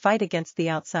powers to fight against the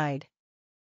outside.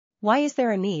 Why is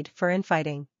there a need for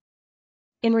infighting?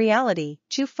 In reality,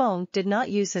 Chu Feng did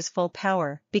not use his full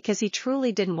power because he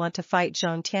truly didn't want to fight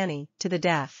Zhang Tianyi to the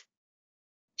death.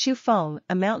 Chu Feng,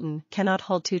 a mountain, cannot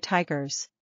hold 2 tigers.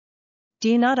 Do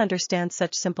you not understand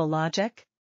such simple logic?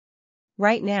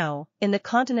 Right now, in the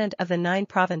continent of the 9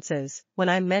 provinces, when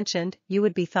I'm mentioned, you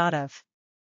would be thought of.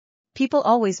 People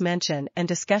always mention and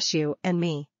discuss you and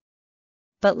me.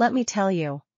 But let me tell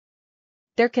you.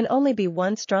 There can only be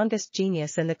one strongest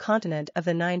genius in the continent of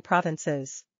the 9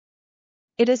 provinces.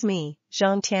 It is me,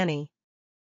 Zhang Tianyi.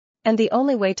 And the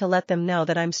only way to let them know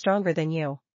that I'm stronger than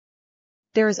you.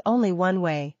 There is only one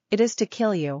way, it is to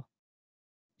kill you.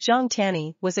 Zhang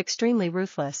Tianyi was extremely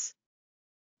ruthless.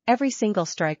 Every single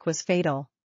strike was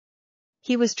fatal.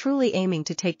 He was truly aiming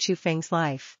to take Chu Feng's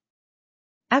life.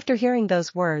 After hearing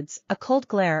those words, a cold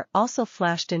glare also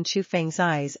flashed in Chu Feng's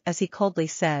eyes as he coldly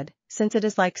said, "Since it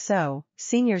is like so,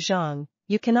 Senior Zhang,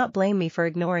 you cannot blame me for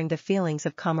ignoring the feelings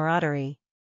of camaraderie."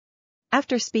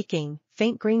 After speaking,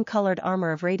 faint green-colored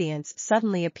armor of radiance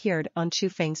suddenly appeared on Chu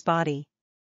Feng's body.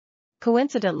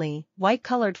 Coincidentally,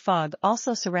 white-colored fog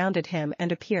also surrounded him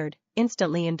and appeared,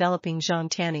 instantly enveloping Zhang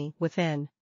Tianyi within.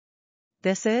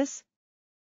 This is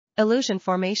illusion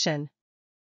formation.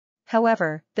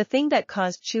 However, the thing that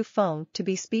caused Chu Feng to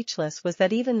be speechless was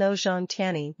that even though Zhang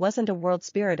Tianyi wasn't a world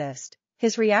spiritist,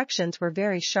 his reactions were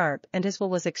very sharp and his will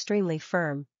was extremely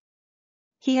firm.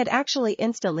 He had actually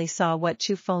instantly saw what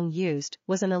Chu Feng used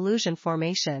was an illusion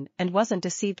formation and wasn't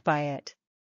deceived by it.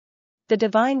 The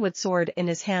divine wood sword in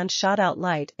his hand shot out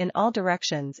light in all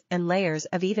directions, and layers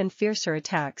of even fiercer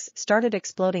attacks started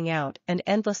exploding out and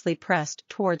endlessly pressed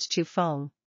towards Chu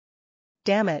Feng.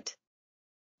 Damn it!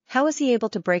 How is he able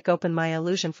to break open my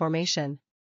illusion formation?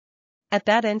 At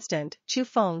that instant, Chu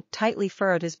Feng tightly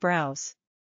furrowed his brows.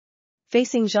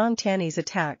 Facing Zhang Tianyi's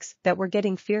attacks that were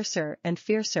getting fiercer and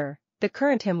fiercer, the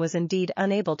current him was indeed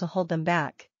unable to hold them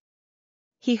back.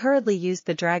 He hurriedly used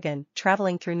the dragon,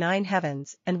 traveling through 9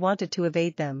 heavens, and wanted to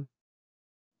evade them.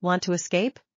 Want to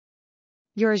escape?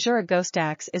 Your Asura ghost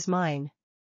axe is mine.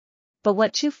 But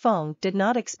what Chu Feng did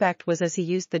not expect was as he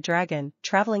used the dragon,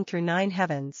 traveling through 9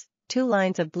 heavens, 2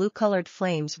 lines of blue-colored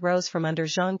flames rose from under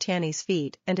Zhang Tianyi's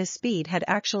feet and his speed had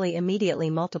actually immediately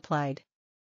multiplied.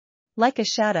 Like a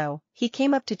shadow, he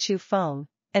came up to Chu Feng,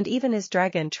 and even his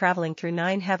dragon traveling through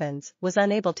 9 heavens was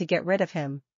unable to get rid of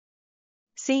him.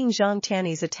 Seeing Zhang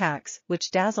Tianyi's attacks,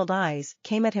 which dazzled eyes,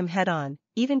 came at him head-on,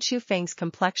 even Chu Feng's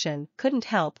complexion couldn't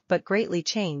help but greatly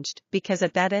changed because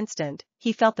at that instant,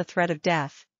 he felt the threat of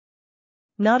death.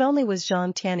 Not only was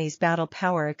Zhang Tianyi's battle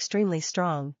power extremely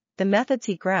strong, the methods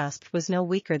he grasped was no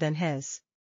weaker than his.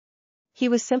 He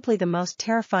was simply the most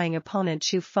terrifying opponent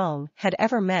Chu Feng had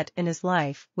ever met in his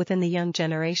life within the young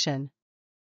generation.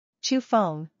 Chu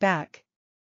Feng, back.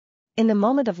 In the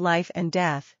moment of life and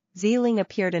death, Jieling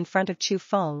appeared in front of Chu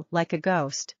Feng like a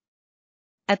ghost.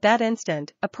 At that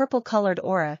instant, a purple-colored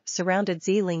aura surrounded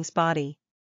Jieling's body.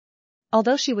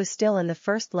 Although she was still in the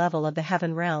first level of the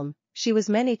heaven realm, she was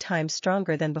many times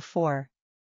stronger than before.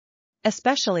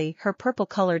 Especially her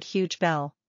purple-colored huge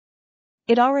bell.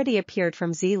 It already appeared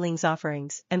from Jieling's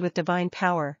offerings, and with divine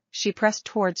power, she pressed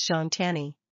towards Zhang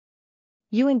Tianyi.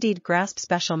 You indeed grasp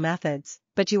special methods,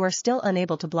 but you are still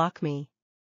unable to block me.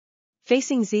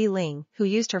 Facing Jieling, who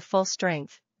used her full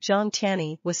strength, Zhang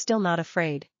Tianyi was still not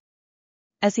afraid.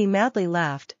 As he madly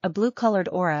laughed, a blue-colored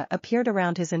aura appeared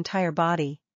around his entire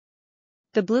body.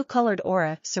 The blue-colored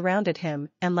aura surrounded him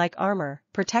and, like armor,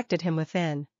 protected him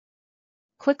within.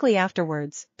 Quickly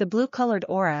afterwards, the blue-colored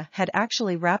aura had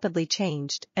actually rapidly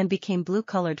changed and became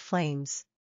blue-colored flames.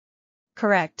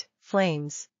 Correct,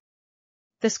 flames.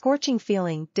 The scorching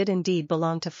feeling did indeed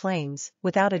belong to flames,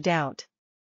 without a doubt.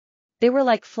 They were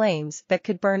like flames that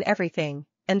could burn everything,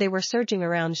 and they were surging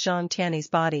around Zhang Tianyi's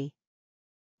body.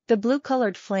 The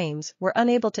blue-colored flames were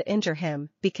unable to injure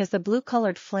him because the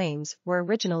blue-colored flames were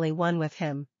originally one with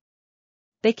him.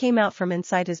 They came out from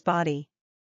inside his body.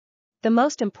 The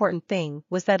most important thing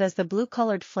was that as the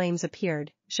blue-colored flames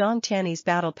appeared, Zhang Tianyi's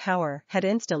battle power had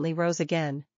instantly rose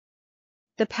again.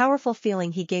 The powerful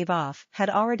feeling he gave off had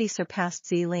already surpassed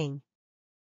Jieling.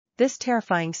 This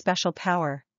terrifying special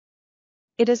power.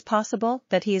 It is possible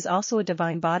that he is also a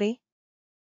divine body?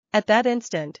 At that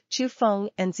instant, Chu Feng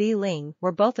and Jieling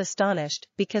were both astonished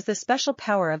because the special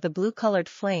power of the blue-colored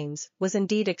flames was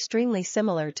indeed extremely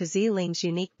similar to Jieling's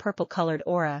unique purple-colored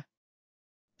aura.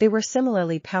 They were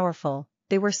similarly powerful,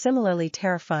 they were similarly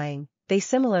terrifying, they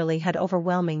similarly had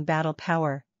overwhelming battle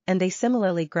power, and they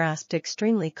similarly grasped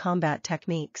extremely combat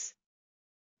techniques.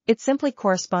 It simply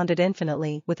corresponded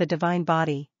infinitely with a divine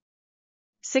body.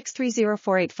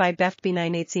 630485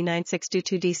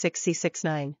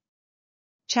 BEFTB98C9622D6C69.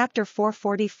 Chapter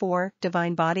 444,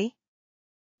 Divine Body?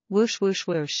 Whoosh whoosh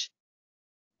whoosh.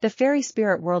 The fairy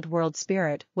spirit world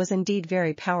spirit was indeed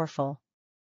very powerful.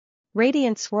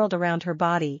 Radiance swirled around her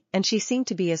body and she seemed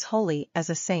to be as holy as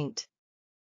a saint.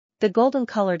 The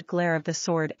golden-colored glare of the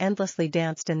sword endlessly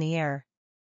danced in the air.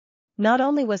 Not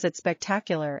only was it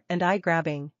spectacular and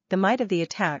eye-grabbing, the might of the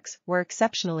attacks were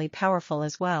exceptionally powerful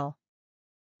as well.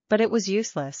 But it was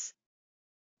useless.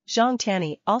 Zhang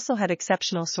Tianyi also had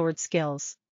exceptional sword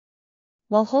skills.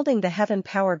 While holding the Heaven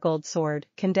Power Gold Sword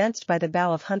condensed by the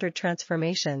Bow of 100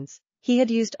 Transformations, he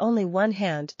had used only one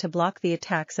hand to block the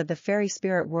attacks of the Fairy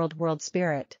Spirit World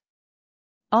Spirit.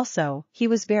 Also, he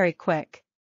was very quick.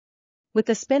 With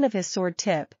the spin of his sword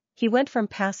tip, he went from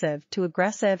passive to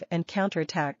aggressive and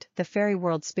counterattacked the Fairy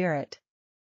World Spirit.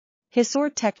 His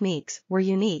sword techniques were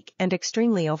unique and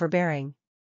extremely overbearing.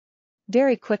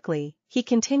 Very quickly, he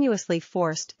continuously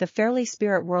forced the Fairy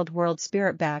Spirit World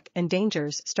Spirit back and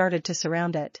dangers started to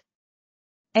surround it.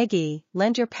 Eggy,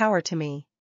 lend your power to me.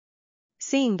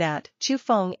 Seeing that, Chu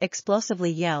Feng explosively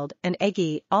yelled and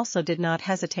Eggy also did not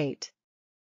hesitate.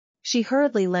 She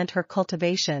hurriedly lent her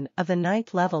cultivation of the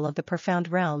 9th level of the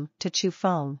Profound Realm to Chu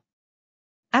Feng.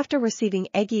 After receiving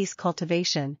Eggy's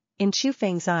cultivation, in Chu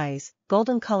Feng's eyes,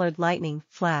 golden-colored lightning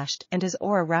flashed and his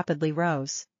aura rapidly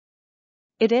rose.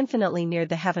 It infinitely neared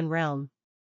the heaven realm.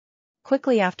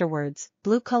 Quickly afterwards,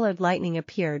 blue-colored lightning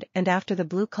appeared, and after the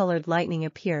blue-colored lightning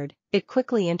appeared, it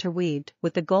quickly interweaved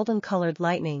with the golden-colored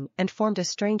lightning and formed a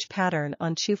strange pattern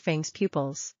on Chu Feng's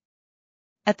pupils.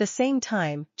 At the same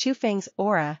time, Chu Feng's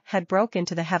aura had broke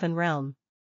into the heaven realm.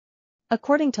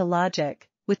 According to logic,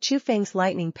 with Chu Feng's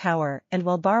lightning power and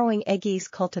while borrowing Egyi's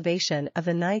cultivation of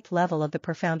the 9th level of the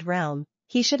profound realm,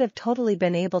 he should have totally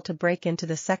been able to break into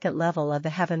the 2nd level of the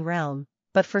heaven realm,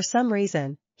 but for some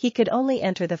reason, he could only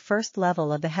enter the 1st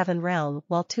level of the heaven realm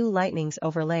while 2 lightnings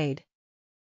overlaid.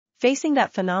 Facing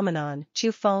that phenomenon,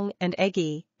 Chu Feng and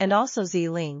Egyi, and also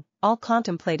Jieling, all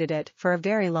contemplated it for a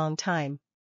very long time.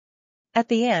 At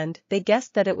the end, they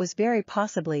guessed that it was very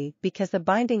possibly because the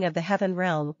binding of the heaven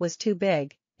realm was too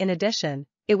big. In addition,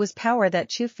 it was power that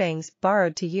Chu Feng's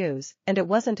borrowed to use, and it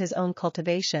wasn't his own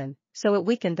cultivation, so it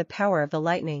weakened the power of the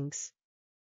lightnings.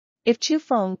 If Chu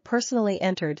Feng personally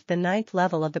entered the 9th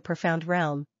level of the profound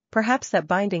realm, perhaps that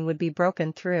binding would be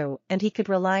broken through and he could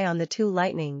rely on the 2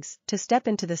 lightnings to step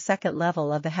into the 2nd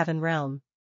level of the heaven realm.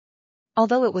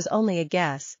 Although it was only a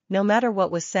guess, no matter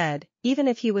what was said, even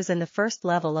if he was in the 1st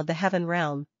level of the heaven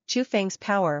realm, Chu Feng's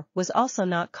power was also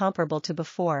not comparable to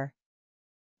before.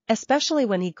 Especially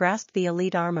when he grasped the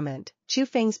elite armament, Chu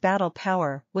Feng's battle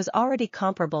power was already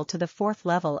comparable to the 4th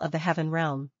level of the heaven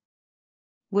realm.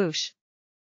 Whoosh!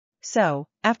 So,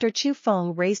 after Chu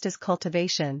Feng raised his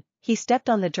cultivation, he stepped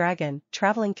on the dragon,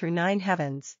 traveling through 9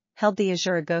 heavens, held the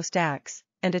Asura ghost axe,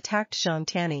 and attacked Zhang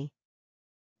Tianyi.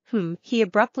 He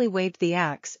abruptly waved the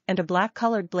axe and a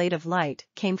black-colored blade of light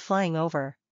came flying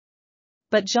over.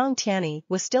 But Zhang Tianyi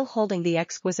was still holding the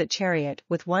exquisite chariot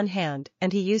with one hand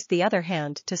and he used the other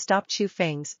hand to stop Chu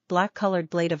Feng's black-colored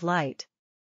blade of light.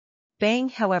 Bang!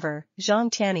 However,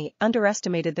 Zhang Tianyi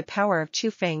underestimated the power of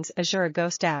Chu Feng's Asura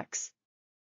ghost axe.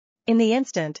 In the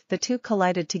instant the two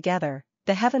collided together,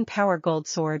 the heaven power gold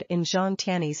sword in Zhang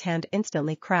Tianyi's hand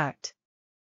instantly cracked.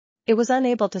 It was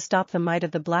unable to stop the might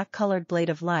of the black-colored blade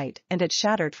of light and it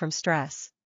shattered from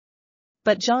stress.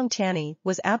 But Zhang Tianyi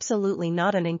was absolutely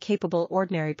not an incapable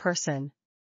ordinary person.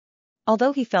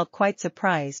 Although he felt quite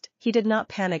surprised, he did not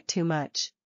panic too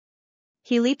much.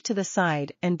 He leaped to the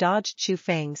side and dodged Chu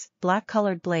Feng's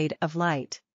black-colored blade of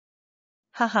light.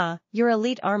 Haha, your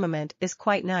elite armament is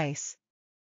quite nice.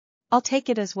 I'll take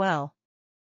it as well.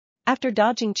 After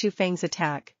dodging Chu Feng's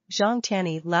attack, Zhang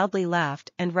Tianyi loudly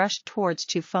laughed and rushed towards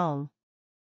Chu Feng.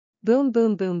 Boom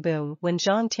boom boom boom. When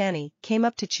Zhang Tianyi came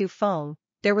up to Chu Feng,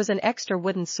 there was an extra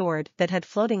wooden sword that had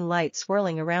floating light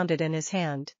swirling around it in his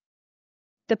hand.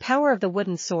 The power of the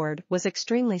wooden sword was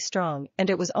extremely strong and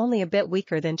it was only a bit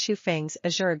weaker than Chu Feng's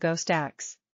Asura ghost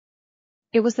axe.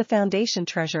 It was the foundation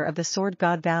treasure of the Sword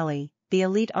God Valley, the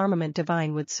elite armament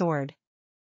divine wood sword.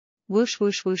 Whoosh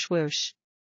whoosh whoosh whoosh.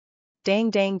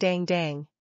 Dang dang dang dang.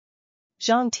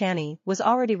 Zhang Tianyi was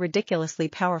already ridiculously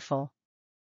powerful.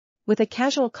 With a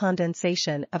casual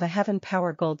condensation of a heaven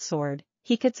power gold sword,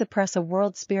 he could suppress a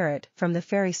world spirit from the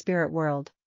fairy spirit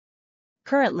world.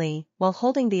 Currently, while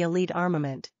holding the elite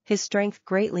armament, his strength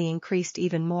greatly increased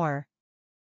even more.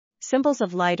 Symbols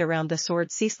of light around the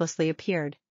sword ceaselessly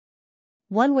appeared.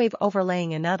 One wave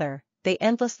overlaying another, they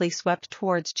endlessly swept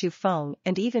towards Chu Feng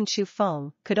and even Chu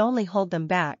Feng could only hold them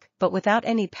back but without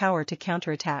any power to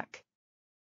counterattack.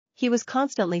 He was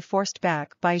constantly forced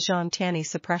back by Zhang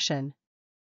Tianyi's suppression.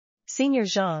 Senior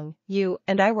Zhang, you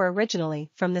and I were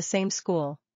originally from the same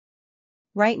school.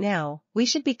 Right now, we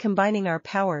should be combining our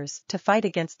powers to fight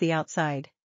against the outside.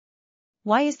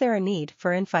 Why is there a need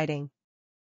for infighting?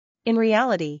 In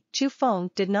reality, Chu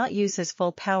Feng did not use his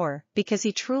full power because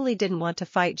he truly didn't want to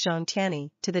fight Zhang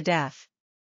Tianyi to the death.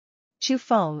 Chu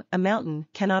Feng, a mountain,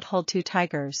 cannot hold 2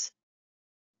 tigers.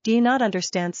 Do you not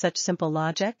understand such simple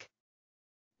logic?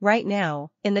 Right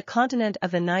now, in the continent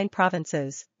of the 9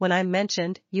 provinces, when I'm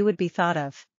mentioned, you would be thought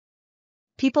of.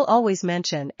 People always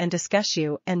mention and discuss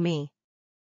you and me.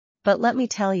 But let me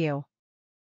tell you.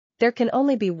 There can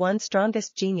only be one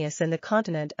strongest genius in the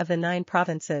continent of the 9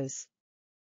 provinces.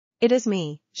 It is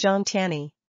me, Zhang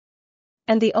Tianyi.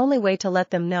 And the only way to let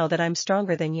them know that I'm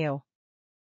stronger than you.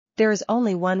 There is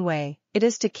only one way, it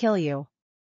is to kill you.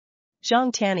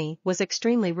 Zhang Tianyi was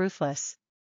extremely ruthless.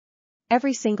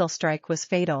 Every single strike was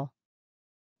fatal.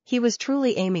 He was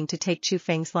truly aiming to take Chu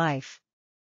Feng's life.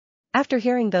 After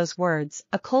hearing those words,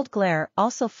 a cold glare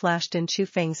also flashed in Chu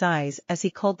Feng's eyes as he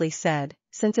coldly said,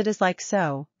 since it is like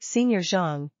so, Senior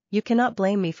Zhang, you cannot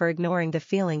blame me for ignoring the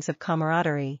feelings of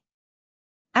camaraderie.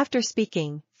 After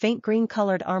speaking, faint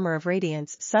green-colored armor of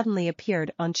radiance suddenly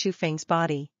appeared on Chu Feng's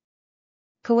body.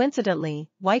 Coincidentally,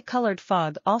 white-colored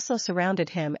fog also surrounded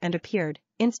him and appeared,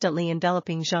 instantly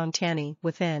enveloping Zhang Tianyi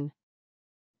within.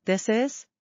 This is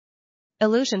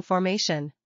illusion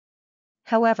formation.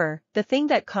 However, the thing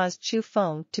that caused Chu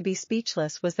Feng to be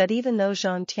speechless was that even though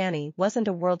Zhang Tianyi wasn't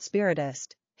a world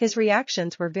spiritist, his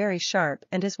reactions were very sharp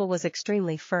and his will was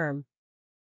extremely firm.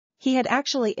 He had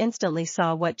actually instantly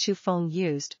saw what Chu Feng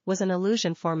used was an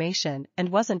illusion formation and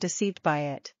wasn't deceived by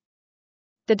it.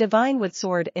 The divine wood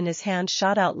sword in his hand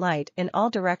shot out light in all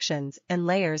directions, and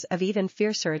layers of even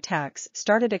fiercer attacks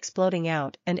started exploding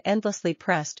out and endlessly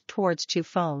pressed towards Chu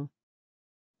Feng.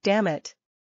 Damn it!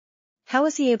 How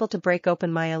is he able to break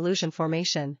open my illusion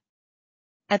formation?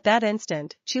 At that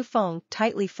instant, Chu Feng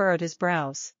tightly furrowed his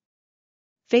brows.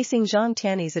 Facing Zhang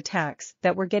Tianyi's attacks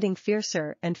that were getting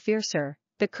fiercer and fiercer,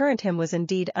 the current him was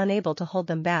indeed unable to hold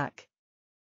them back.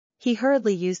 He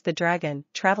hurriedly used the dragon,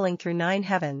 traveling through 9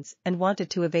 heavens, and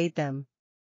wanted to evade them.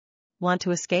 Want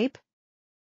to escape?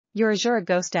 Your Asura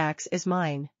ghost axe is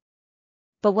mine.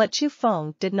 But what Chu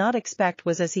Feng did not expect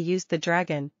was as he used the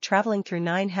dragon, traveling through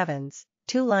 9 heavens,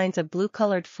 2 lines of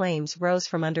blue-colored flames rose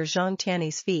from under Zhang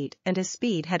Tianyi's feet and his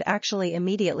speed had actually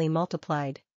immediately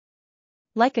multiplied.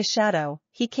 Like a shadow,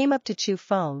 he came up to Chu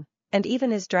Feng, and even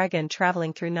his dragon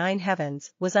traveling through 9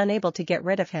 heavens was unable to get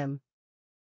rid of him.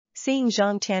 Seeing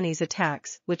Zhang Tianyi's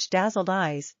attacks, which dazzled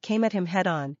eyes, came at him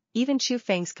head-on, even Chu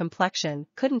Feng's complexion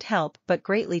couldn't help but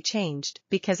greatly changed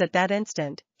because at that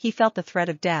instant, he felt the threat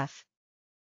of death.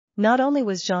 Not only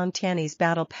was Zhang Tianyi's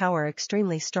battle power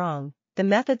extremely strong, the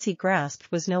methods he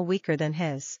grasped was no weaker than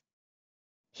his.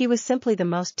 He was simply the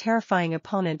most terrifying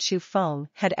opponent Chu Feng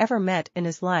had ever met in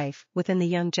his life within the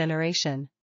young generation.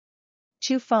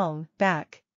 Chu Feng,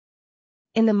 back.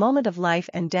 In the moment of life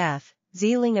and death,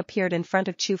 Jieling appeared in front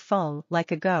of Chu Feng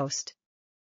like a ghost.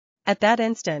 At that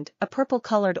instant, a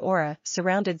purple-colored aura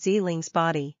surrounded Jieling's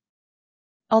body.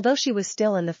 Although she was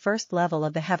still in the first level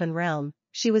of the heaven realm,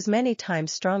 she was many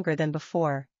times stronger than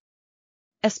before.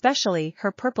 Especially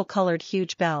her purple-colored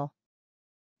huge bell.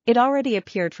 It already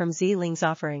appeared from Jieling's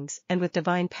offerings, and with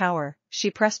divine power,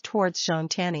 she pressed towards Zhang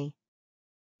Tianyi.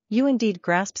 You indeed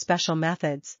grasp special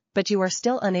methods, but you are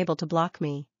still unable to block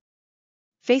me.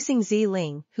 Facing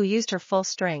Jieling, who used her full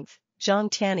strength, Zhang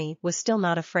Tianyi was still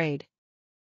not afraid.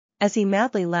 As he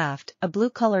madly laughed, a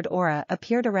blue-colored aura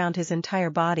appeared around his entire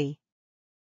body.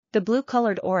 The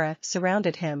blue-colored aura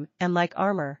surrounded him and, like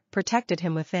armor, protected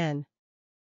him within.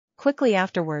 Quickly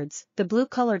afterwards, the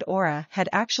blue-colored aura had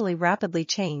actually rapidly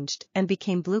changed and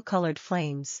became blue-colored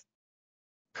flames.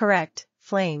 Correct,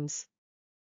 flames.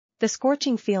 The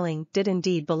scorching feeling did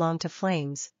indeed belong to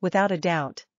flames, without a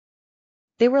doubt.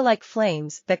 They were like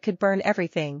flames that could burn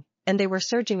everything, and they were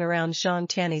surging around Zhang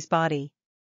Tianyi's body.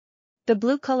 The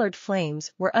blue-colored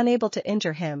flames were unable to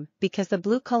injure him because the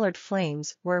blue-colored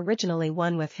flames were originally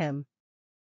one with him.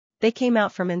 They came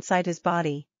out from inside his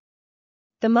body.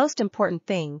 The most important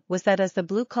thing was that as the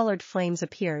blue-colored flames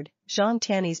appeared, Zhang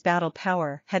Tianyi's battle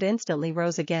power had instantly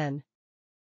rose again.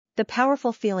 The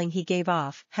powerful feeling he gave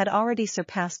off had already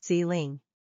surpassed Jieling.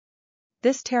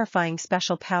 This terrifying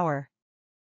special power.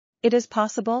 It is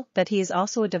possible that he is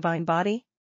also a divine body?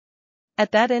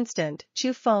 At that instant,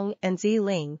 Chu Feng and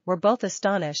Jieling were both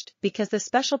astonished because the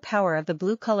special power of the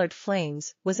blue-colored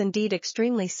flames was indeed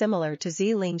extremely similar to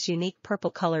Jieling's unique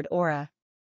purple-colored aura.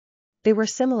 They were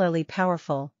similarly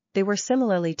powerful, they were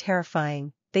similarly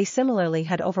terrifying, they similarly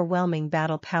had overwhelming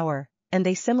battle power, and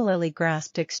they similarly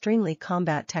grasped extremely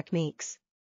combat techniques.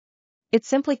 It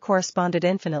simply corresponded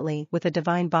infinitely with a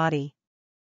divine body.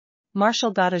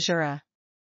 Martial God Asura.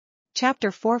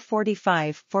 Chapter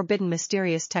 445 Forbidden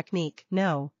Mysterious Technique.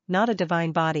 No, not a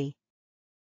divine body.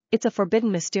 It's a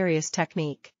forbidden mysterious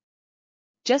technique.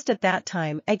 Just at that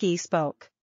time Egi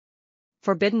spoke.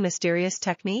 Forbidden mysterious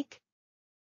technique?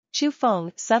 Chu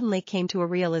Feng suddenly came to a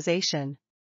realization.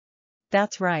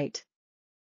 That's right.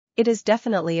 It is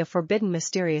definitely a forbidden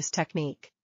mysterious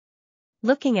technique.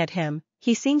 Looking at him,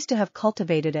 he seems to have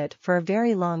cultivated it for a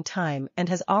very long time and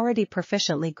has already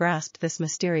proficiently grasped this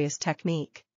mysterious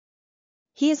technique.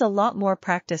 He is a lot more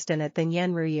practiced in it than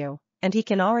Yan Ruyu, and he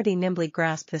can already nimbly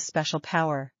grasp this special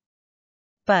power.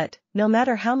 But, no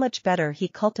matter how much better he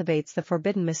cultivates the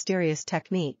forbidden mysterious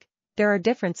technique, there are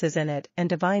differences in it and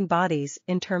divine bodies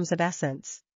in terms of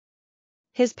essence.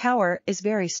 His power is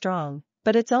very strong,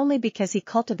 but it's only because he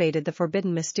cultivated the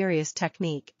forbidden mysterious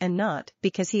technique and not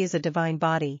because he is a divine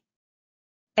body.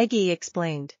 Egi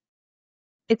explained.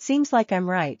 It seems like I'm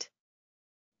right.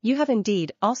 You have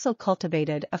indeed also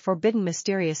cultivated a forbidden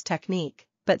mysterious technique,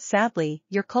 but sadly,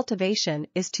 your cultivation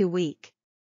is too weak.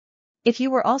 If you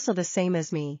were also the same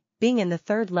as me, being in the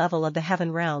 3rd level of the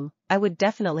heaven realm, I would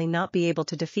definitely not be able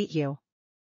to defeat you.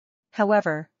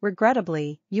 However,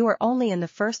 regrettably, you are only in the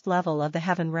first level of the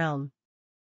heaven realm.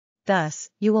 Thus,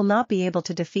 you will not be able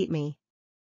to defeat me,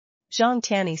 Zhang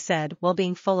Tianyi said while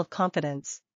being full of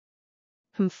confidence.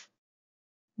 Humph.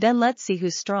 Then let's see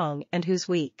who's strong and who's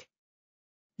weak.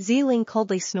 Jieling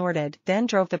coldly snorted, then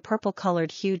drove the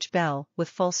purple-colored huge bell with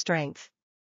full strength.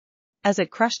 As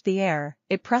it crushed the air,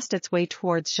 it pressed its way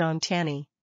towards Zhang Tianyi.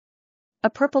 A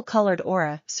purple-colored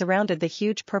aura surrounded the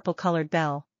huge purple-colored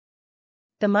bell.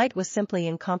 The might was simply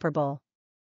incomparable.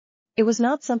 It was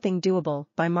not something doable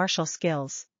by martial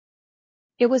skills.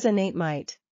 It was innate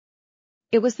might.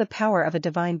 It was the power of a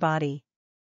divine body.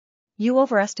 You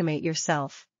overestimate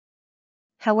yourself.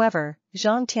 However,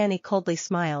 Zhang Tianyi coldly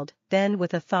smiled, then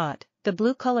with a thought, the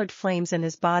blue-colored flames in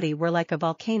his body were like a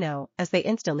volcano as they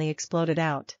instantly exploded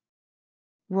out.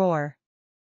 Roar.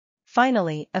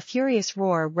 Finally, a furious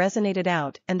roar resonated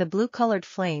out and the blue-colored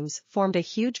flames formed a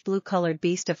huge blue-colored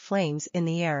beast of flames in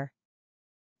the air.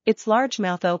 Its large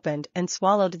mouth opened and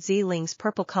swallowed Jieling's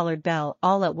purple-colored bell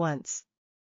all at once.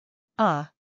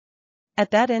 Ah!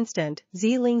 At that instant,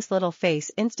 Jieling's little face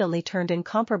instantly turned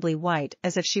incomparably white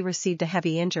as if she received a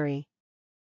heavy injury.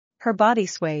 Her body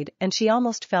swayed and she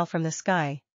almost fell from the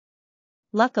sky.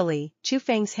 Luckily, Chu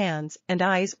Feng's hands and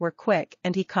eyes were quick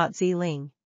and he caught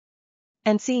Jieling.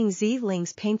 And seeing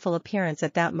Jieling's painful appearance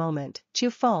at that moment,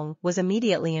 Chu Feng was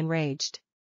immediately enraged.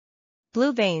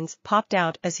 Blue veins popped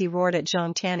out as he roared at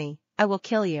Zhang Tianyi, "I will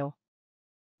kill you.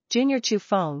 Junior Chu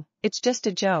Feng, it's just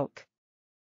a joke.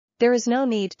 There is no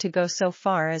need to go so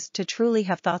far as to truly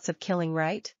have thoughts of killing,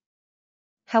 right?"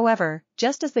 However,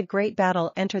 just as the great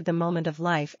battle entered the moment of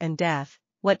life and death,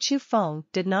 what Chu Feng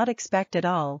did not expect at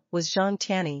all was Zhang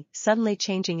Tianyi suddenly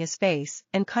changing his face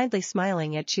and kindly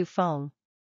smiling at Chu Feng.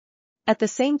 At the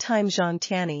same time Zhang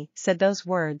Tianyi said those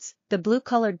words, the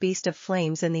blue-colored beast of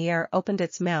flames in the air opened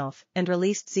its mouth and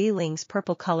released Jieling's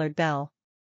purple-colored bell.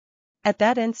 At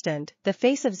that instant, the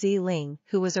face of Jieling,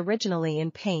 who was originally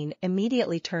in pain,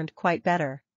 immediately turned quite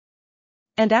better.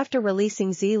 And after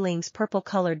releasing Jieling's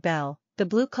purple-colored bell, the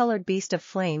blue-colored beast of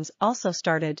flames also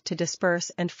started to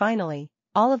disperse and finally,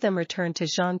 all of them returned to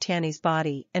Zhang Tianyi's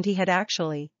body and he had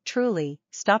actually, truly,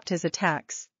 stopped his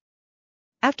attacks.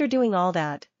 After doing all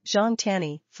that, Zhang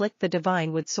Tianyi flicked the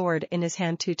divine wood sword in his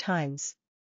hand 2 times.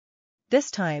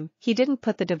 This time, he didn't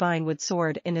put the divine wood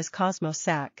sword in his cosmos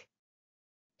sack.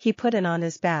 He put it on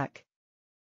his back.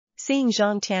 Seeing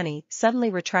Zhang Tianyi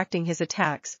suddenly retracting his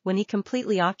attacks when he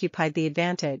completely occupied the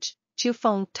advantage, Chu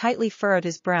Feng tightly furrowed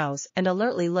his brows and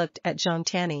alertly looked at Zhang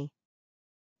Tianyi.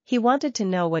 He wanted to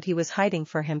know what he was hiding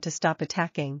for him to stop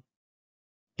attacking.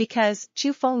 Because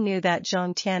Chu Feng knew that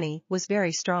Zhang Tianyi was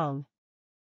very strong.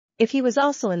 If he was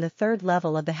also in the 3rd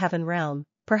level of the heaven realm,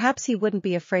 perhaps he wouldn't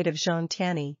be afraid of Zhang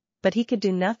Tianyi, but he could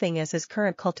do nothing as his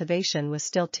current cultivation was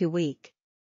still too weak.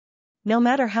 No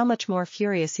matter how much more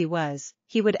furious he was,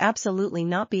 he would absolutely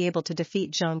not be able to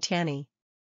defeat Zhang Tianyi.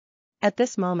 At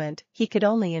this moment, he could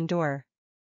only endure.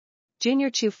 Junior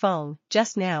Chu Feng,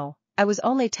 just now, I was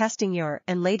only testing your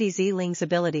and Lady Jieling's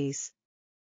abilities.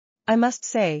 I must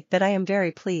say that I am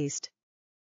very pleased.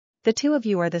 The two of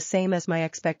you are the same as my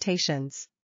expectations.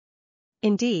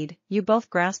 Indeed, you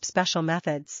both grasp special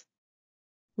methods.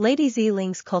 Lady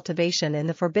Jieling's cultivation in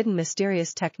the forbidden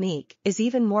mysterious technique is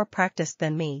even more practiced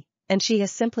than me, and she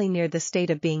has simply neared the state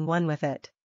of being one with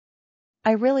it.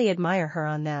 I really admire her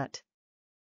on that.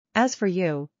 As for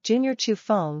you, Junior Chu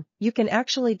Feng, you can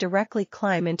actually directly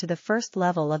climb into the 1st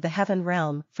level of the heaven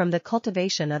realm from the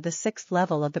cultivation of the 6th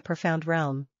level of the profound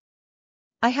realm.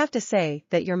 I have to say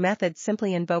that your method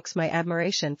simply invokes my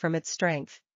admiration from its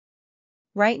strength.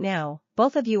 Right now,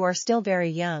 both of you are still very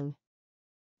young.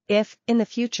 If, in the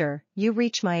future, you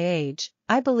reach my age,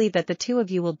 I believe that the two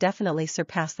of you will definitely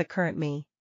surpass the current me.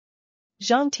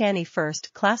 Zhang Tianyi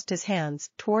first clasped his hands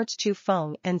towards Chu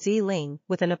Feng and Jieling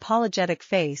with an apologetic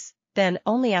face, then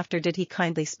only after did he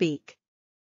kindly speak.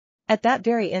 At that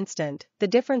very instant, the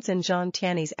difference in Zhang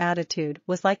Tianyi's attitude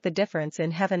was like the difference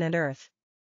in heaven and earth.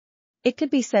 It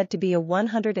could be said to be a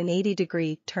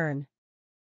 180-degree turn.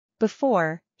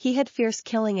 Before, he had fierce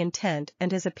killing intent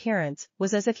and his appearance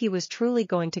was as if he was truly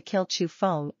going to kill Chu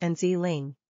Feng and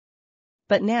Jieling.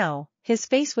 But now, his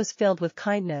face was filled with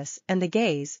kindness and the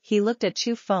gaze he looked at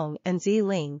Chu Feng and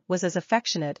Jieling was as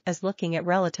affectionate as looking at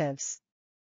relatives.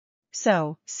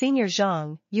 So, Senior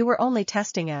Zhang, you were only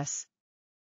testing us.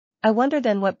 I wonder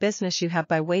then what business you have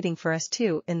by waiting for us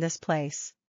too in this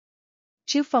place.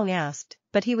 Chu Feng asked,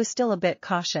 but he was still a bit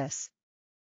cautious.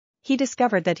 He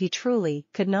discovered that he truly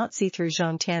could not see through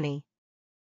Zhang Tianyi.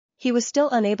 He was still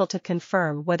unable to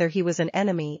confirm whether he was an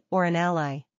enemy or an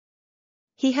ally.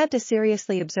 He had to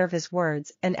seriously observe his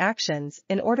words and actions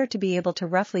in order to be able to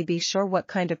roughly be sure what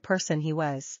kind of person he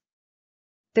was.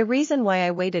 The reason why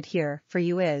I waited here for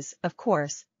you is, of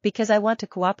course, because I want to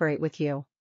cooperate with you.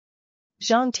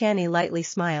 Zhang Tianyi lightly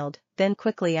smiled, then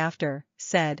quickly after,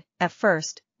 said, at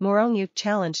first, Morongyu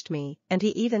challenged me, and he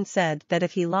even said that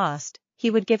if he lost, he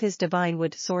would give his divine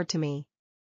wood sword to me.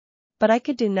 But I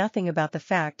could do nothing about the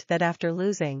fact that after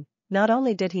losing, not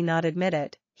only did he not admit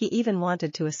it, he even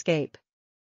wanted to escape.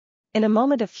 In a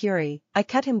moment of fury, I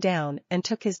cut him down and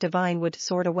took his divine wood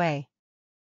sword away.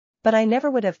 But I never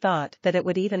would have thought that it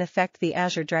would even affect the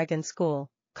Azure Dragon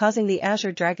School, causing the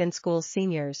Azure Dragon School's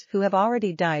seniors who have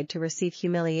already died to receive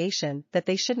humiliation that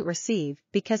they shouldn't receive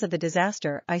because of the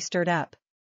disaster I stirred up.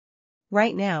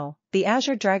 Right now, the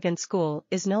Azure Dragon School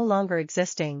is no longer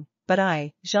existing, but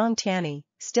I, Zhang Tianyi,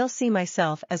 still see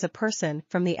myself as a person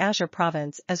from the Azure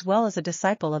Province as well as a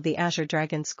disciple of the Azure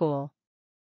Dragon School.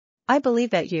 I believe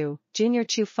that you, Junior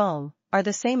Chu Feng, are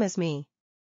the same as me.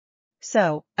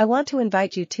 So, I want to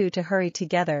invite you two to hurry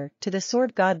together to the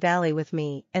Sword God Valley with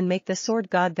me and make the Sword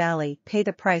God Valley pay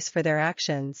the price for their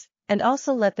actions, and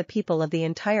also let the people of the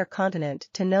entire continent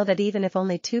to know that even if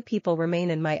only 2 people remain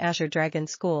in my Azure Dragon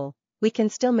School, we can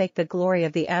still make the glory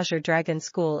of the Azure Dragon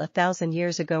School 1,000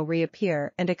 years ago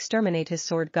reappear and exterminate his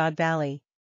Sword God Valley.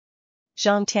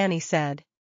 Zhang Tianyi said.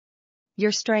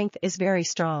 Your strength is very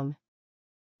strong.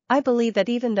 I believe that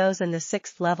even those in the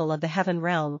 6th level of the Heaven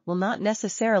Realm will not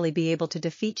necessarily be able to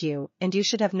defeat you, and you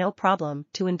should have no problem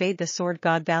to invade the Sword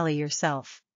God Valley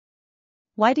yourself.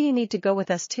 Why do you need to go with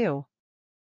us too?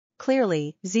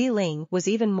 Clearly, Jieling was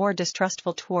even more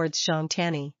distrustful towards Zhang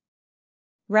Tianyi.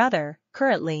 Rather,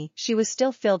 currently, she was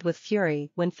still filled with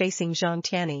fury when facing Zhang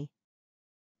Tianyi.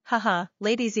 Haha,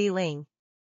 Lady Jieling.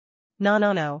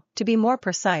 No, to be more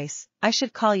precise, I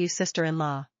should call you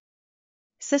sister-in-law.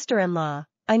 Sister-in-law.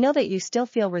 I know that you still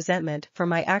feel resentment for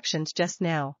my actions just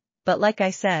now, but like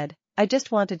I said, I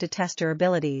just wanted to test your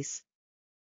abilities.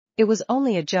 It was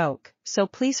only a joke, so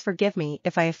please forgive me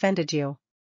if I offended you.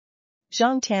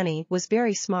 Zhang Tianyi was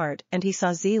very smart and he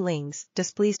saw Jieling's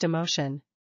displeased emotion.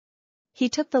 He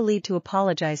took the lead to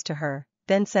apologize to her,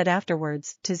 then said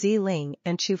afterwards to Jieling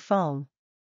and Chu Feng.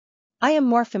 I am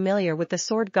more familiar with the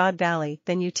Sword God Valley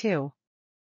than you two.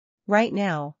 Right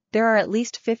now, there are at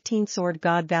least 15 Sword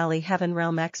God Valley Heaven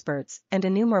Realm experts and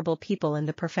innumerable people in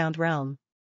the Profound Realm.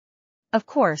 Of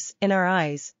course, in our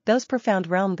eyes, those Profound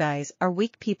Realm guys are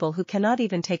weak people who cannot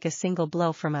even take a single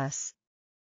blow from us.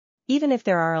 Even if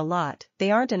there are a lot, they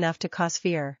aren't enough to cause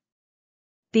fear.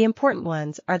 The important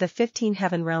ones are the 15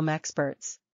 Heaven Realm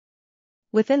experts.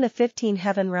 Within the 15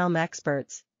 Heaven Realm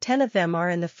experts, 10 of them are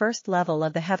in the 1st level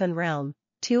of the Heaven Realm,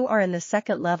 2 are in the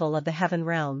 2nd level of the Heaven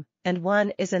Realm, and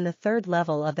 1 is in the 3rd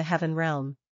level of the Heaven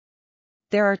Realm.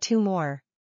 There are 2 more.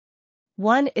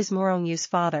 One is Morongyu's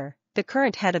father, the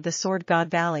current head of the Sword God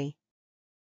Valley.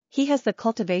 He has the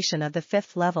cultivation of the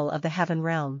 5th level of the Heaven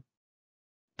Realm.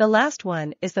 The last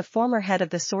one is the former head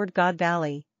of the Sword God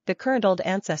Valley, the current old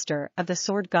ancestor of the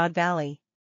Sword God Valley.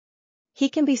 He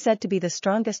can be said to be the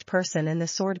strongest person in the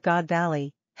Sword God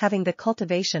Valley, having the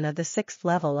cultivation of the 6th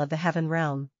level of the Heaven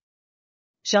Realm.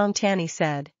 Zhang Tianyi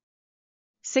said.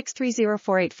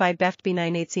 630485 BEFT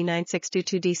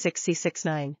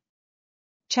B98C9622D6C69.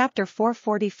 Chapter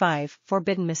 445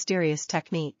 Forbidden Mysterious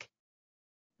Technique.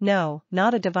 No,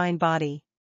 not a divine body.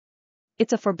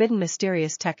 It's a forbidden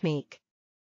mysterious technique.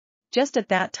 Just at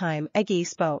that time Eggy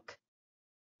spoke.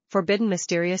 Forbidden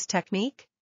mysterious technique?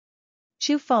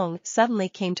 Chu Feng suddenly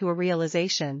came to a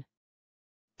realization.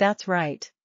 That's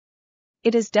right.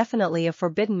 It is definitely a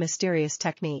forbidden mysterious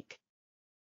technique.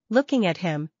 Looking at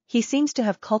him, he seems to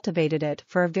have cultivated it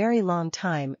for a very long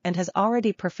time and has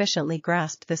already proficiently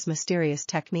grasped this mysterious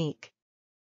technique.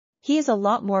 He is a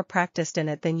lot more practiced in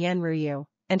it than Yan Ruyu,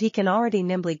 and he can already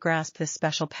nimbly grasp this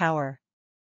special power.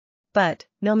 But,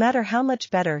 no matter how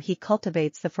much better he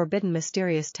cultivates the forbidden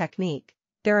mysterious technique,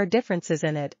 there are differences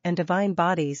in it and divine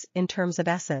bodies in terms of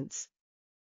essence.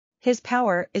 His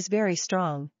power is very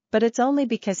strong, but it's only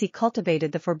because he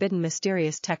cultivated the forbidden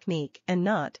mysterious technique and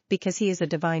not because he is a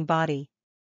divine body.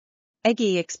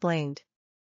 Eggy explained.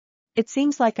 It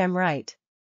seems like I'm right.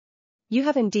 You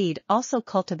have indeed also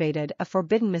cultivated a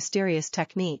forbidden mysterious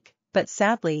technique, but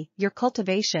sadly, your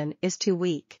cultivation is too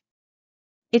weak.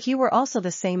 If you were also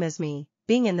the same as me,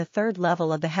 being in the 3rd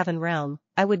level of the Heaven Realm,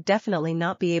 I would definitely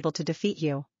not be able to defeat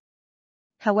you.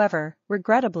 However,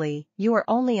 regrettably, you are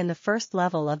only in the 1st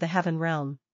level of the Heaven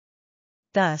Realm.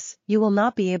 Thus, you will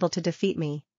not be able to defeat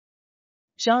me.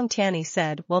 Zhang Tianyi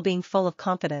said while being full of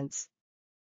confidence.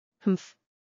 Humph.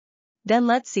 Then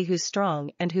let's see who's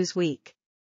strong and who's weak.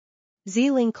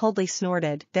 Jieling coldly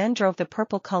snorted, then drove the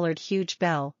purple-colored huge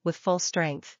bell with full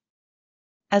strength.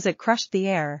 As it crushed the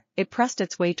air, it pressed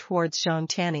its way towards Zhang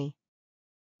Tianyi.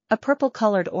 A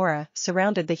purple-colored aura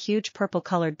surrounded the huge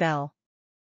purple-colored bell.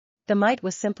 The might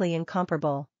was simply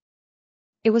incomparable.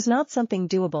 It was not something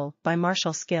doable by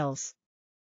martial skills.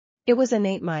 It was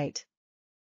innate might.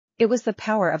 It was the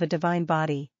power of a divine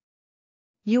body.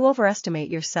 You overestimate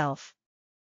yourself.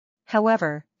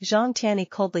 However, Zhang Tianyi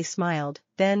coldly smiled,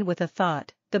 then with a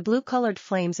thought, the blue-colored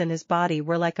flames in his body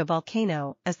were like a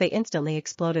volcano as they instantly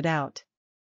exploded out.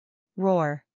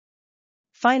 Roar.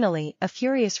 Finally, a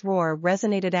furious roar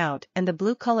resonated out and the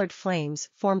blue-colored flames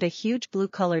formed a huge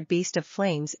blue-colored beast of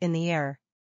flames in the air.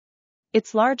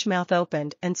 Its large mouth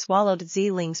opened and swallowed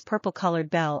Jieling's purple-colored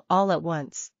bell all at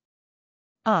once.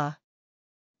 Ah!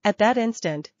 At that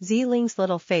instant, Jieling's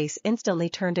little face instantly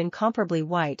turned incomparably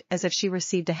white as if she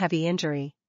received a heavy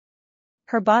injury.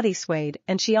 Her body swayed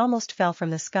and she almost fell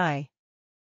from the sky.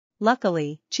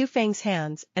 Luckily, Chu Feng's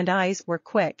hands and eyes were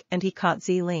quick and he caught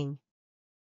Jieling.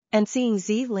 And seeing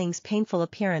Jieling's painful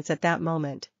appearance at that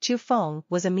moment, Chu Feng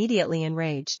was immediately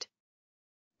enraged.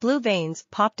 Blue veins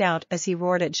popped out as he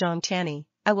roared at Zhang Tianyi,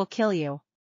 "I will kill you.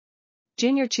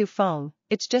 Junior Chu Feng,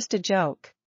 it's just a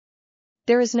joke.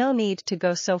 There is no need to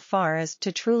go so far as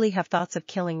to truly have thoughts of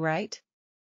killing, right?"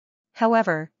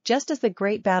 However, just as the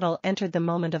great battle entered the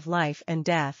moment of life and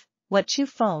death, what Chu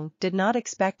Feng did not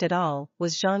expect at all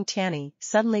was Zhang Tianyi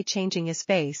suddenly changing his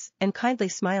face and kindly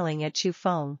smiling at Chu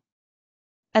Feng.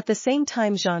 At the same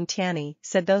time Zhang Tianyi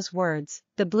said those words,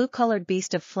 the blue-colored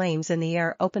beast of flames in the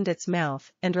air opened its mouth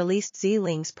and released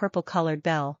Jieling's purple-colored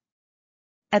bell.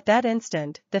 At that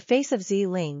instant, the face of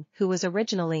Jieling, who was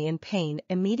originally in pain,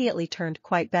 immediately turned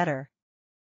quite better.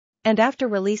 And after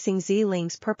releasing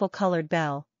Jieling's purple-colored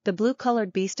bell, the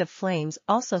blue-colored beast of flames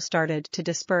also started to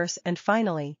disperse and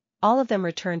finally, all of them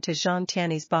returned to Zhang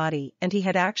Tianyi's body and he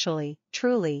had actually,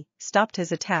 truly, stopped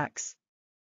his attacks.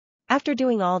 After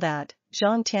doing all that,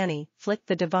 Zhang Tianyi flicked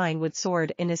the divine wood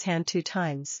sword in his hand 2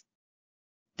 times.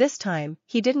 This time,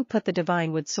 he didn't put the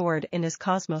divine wood sword in his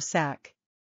cosmos sack.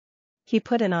 He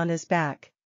put it on his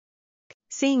back.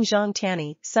 Seeing Zhang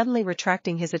Tianyi suddenly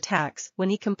retracting his attacks when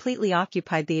he completely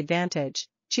occupied the advantage,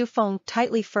 Chu Feng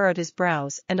tightly furrowed his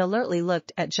brows and alertly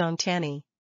looked at Zhang Tianyi.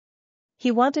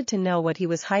 He wanted to know what he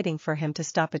was hiding for him to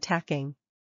stop attacking.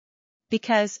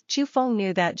 Because Chu Feng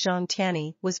knew that Zhang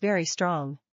Tianyi was very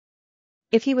strong.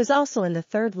 If he was also in the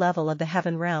 3rd level of the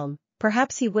heaven realm,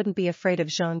 perhaps he wouldn't be afraid of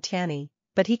Zhang Tianyi,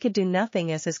 but he could do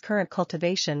nothing as his current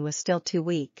cultivation was still too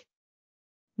weak.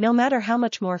 No matter how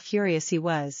much more furious he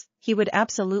was, he would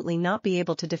absolutely not be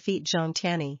able to defeat Zhang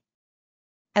Tianyi.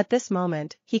 At this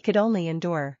moment, he could only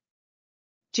endure.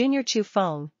 Junior Chu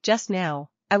Feng, just now,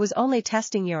 I was only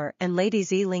testing your and Lady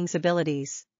Jieling's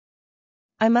abilities.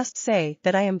 I must say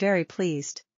that I am very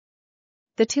pleased.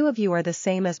 The two of you are the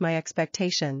same as my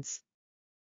expectations.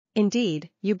 Indeed,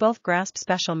 you both grasp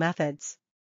special methods.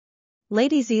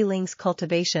 Lady Jieling's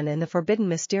cultivation in the forbidden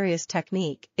mysterious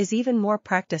technique is even more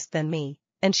practiced than me,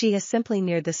 and she has simply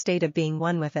neared the state of being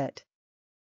one with it.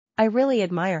 I really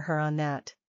admire her on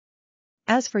that.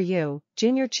 As for you,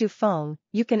 Junior Chu Feng,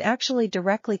 you can actually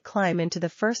directly climb into the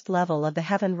 1st level of the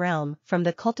heaven realm from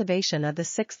the cultivation of the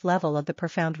 6th level of the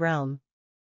profound realm.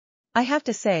 I have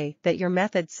to say that your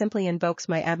method simply invokes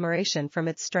my admiration from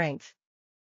its strength.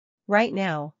 Right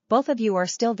now, both of you are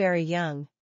still very young.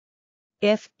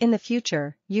 If, in the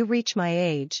future, you reach my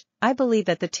age, I believe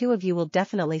that the two of you will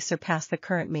definitely surpass the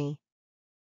current me.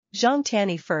 Zhang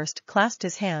Tianyi first clasped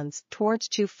his hands towards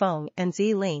Chu Feng and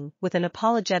Jieling with an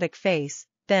apologetic face,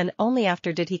 then only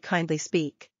after did he kindly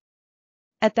speak.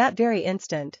 At that very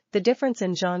instant, the difference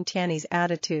in Zhang Tianyi's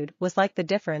attitude was like the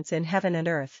difference in heaven and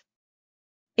earth.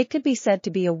 It could be said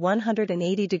to be a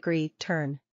 180-degree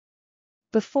turn.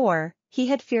 Before, he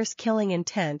had fierce killing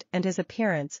intent and his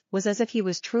appearance was as if he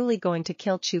was truly going to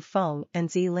kill Chu Feng and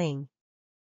Jieling.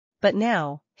 But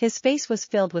now, his face was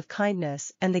filled with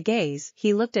kindness and the gaze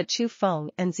he looked at Chu Feng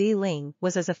and Jieling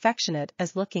was as affectionate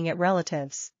as looking at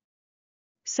relatives.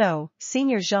 So,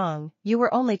 Senior Zhang, you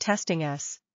were only testing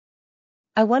us.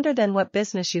 I wonder then what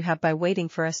business you have by waiting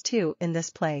for us too in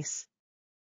this place.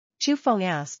 Chu Feng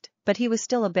asked, but he was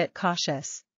still a bit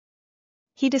cautious.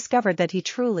 He discovered that he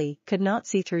truly could not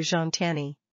see through Zhang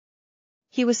Tianyi.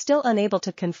 He was still unable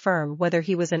to confirm whether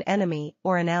he was an enemy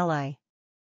or an ally.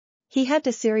 He had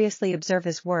to seriously observe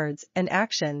his words and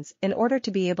actions in order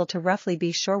to be able to roughly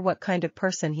be sure what kind of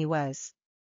person he was.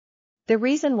 The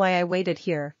reason why I waited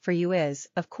here for you is,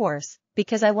 of course,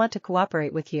 because I want to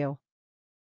cooperate with you.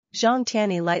 Zhang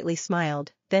Tianyi lightly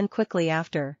smiled, then quickly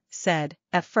after, said,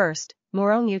 at first,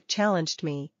 Morongyu challenged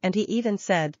me, and he even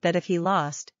said that if he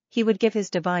lost, he would give his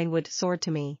divine wood sword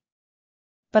to me.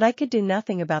 But I could do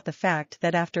nothing about the fact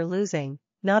that after losing,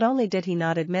 not only did he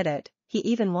not admit it, he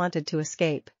even wanted to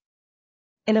escape.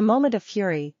 In a moment of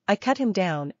fury, I cut him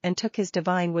down and took his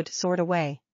divine wood sword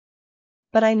away.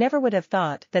 But I never would have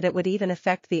thought that it would even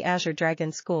affect the Azure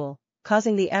Dragon School,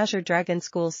 causing the Azure Dragon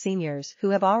School's seniors who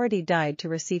have already died to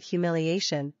receive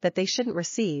humiliation that they shouldn't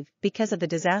receive because of the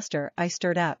disaster I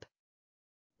stirred up.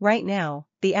 Right now,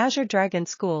 the Azure Dragon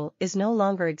School is no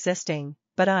longer existing,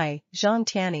 but I, Zhang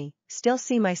Tianyi, still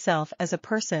see myself as a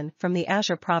person from the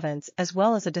Azure Province as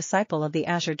well as a disciple of the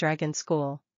Azure Dragon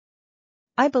School.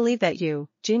 I believe that you,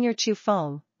 Junior Chu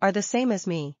Feng, are the same as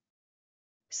me.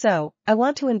 So, I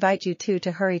want to invite you two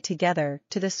to hurry together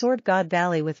to the Sword God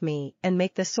Valley with me and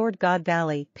make the Sword God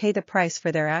Valley pay the price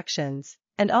for their actions,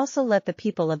 and also let the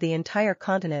people of the entire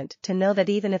continent to know that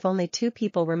even if only 2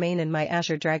 people remain in my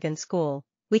Azure Dragon School,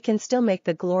 we can still make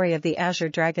the glory of the Azure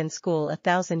Dragon School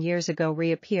 1,000 years ago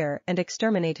reappear and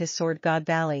exterminate his Sword God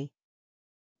Valley.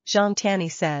 Zhang Tianyi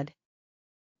said.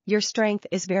 Your strength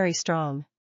is very strong.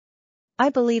 I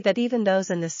believe that even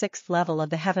those in the 6th level of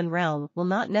the Heaven Realm will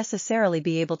not necessarily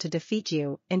be able to defeat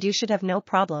you, and you should have no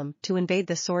problem to invade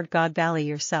the Sword God Valley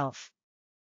yourself.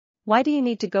 Why do you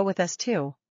need to go with us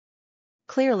too?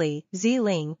 Clearly,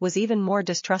 Jieling was even more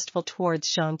distrustful towards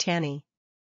Zhang Tianyi.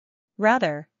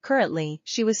 Rather, currently,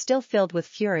 she was still filled with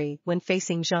fury when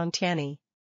facing Zhang Tianyi.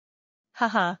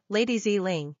 Haha, Lady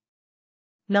Jieling.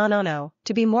 No,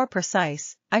 to be more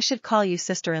precise, I should call you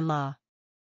sister-in-law.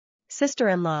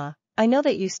 Sister-in-law, I know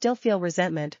that you still feel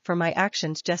resentment for my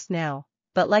actions just now,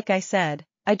 but like I said,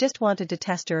 I just wanted to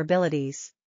test your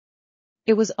abilities.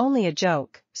 It was only a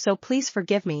joke, so please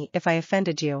forgive me if I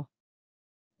offended you.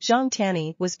 Zhang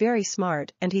Tianyi was very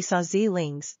smart and he saw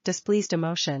Jieling's displeased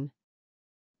emotion.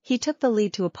 He took the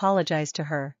lead to apologize to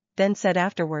her, then said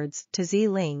afterwards to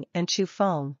Jieling and Chu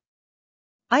Feng.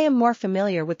 I am more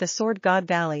familiar with the Sword God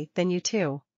Valley than you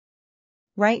two.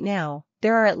 Right now,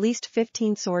 there are at least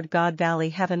 15 Sword God Valley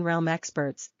Heaven Realm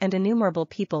experts and innumerable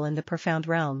people in the Profound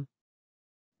Realm.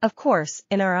 Of course,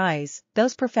 in our eyes,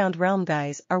 those Profound Realm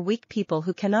guys are weak people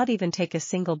who cannot even take a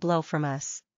single blow from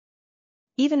us.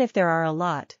 Even if there are a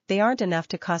lot, they aren't enough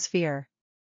to cause fear.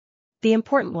 The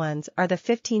important ones are the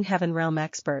 15 Heaven Realm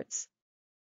experts.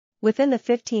 Within the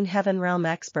 15 Heaven Realm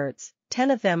experts,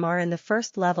 10 of them are in the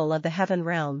 1st level of the Heaven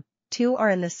Realm, 2 are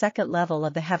in the 2nd level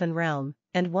of the Heaven Realm,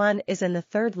 and 1 is in the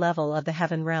 3rd level of the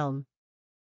Heaven Realm.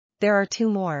 There are 2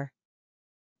 more.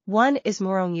 One is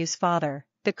Morongyu's father,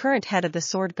 the current head of the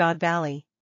Sword God Valley.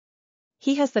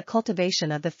 He has the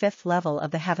cultivation of the 5th level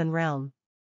of the Heaven Realm.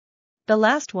 The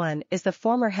last one is the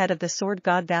former head of the Sword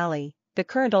God Valley, the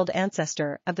current old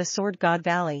ancestor of the Sword God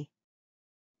Valley.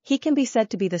 He can be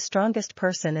said to be the strongest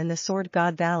person in the Sword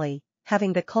God Valley,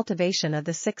 having the cultivation of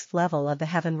the 6th level of the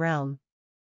Heaven Realm.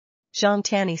 Zhang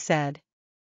Tianyi said.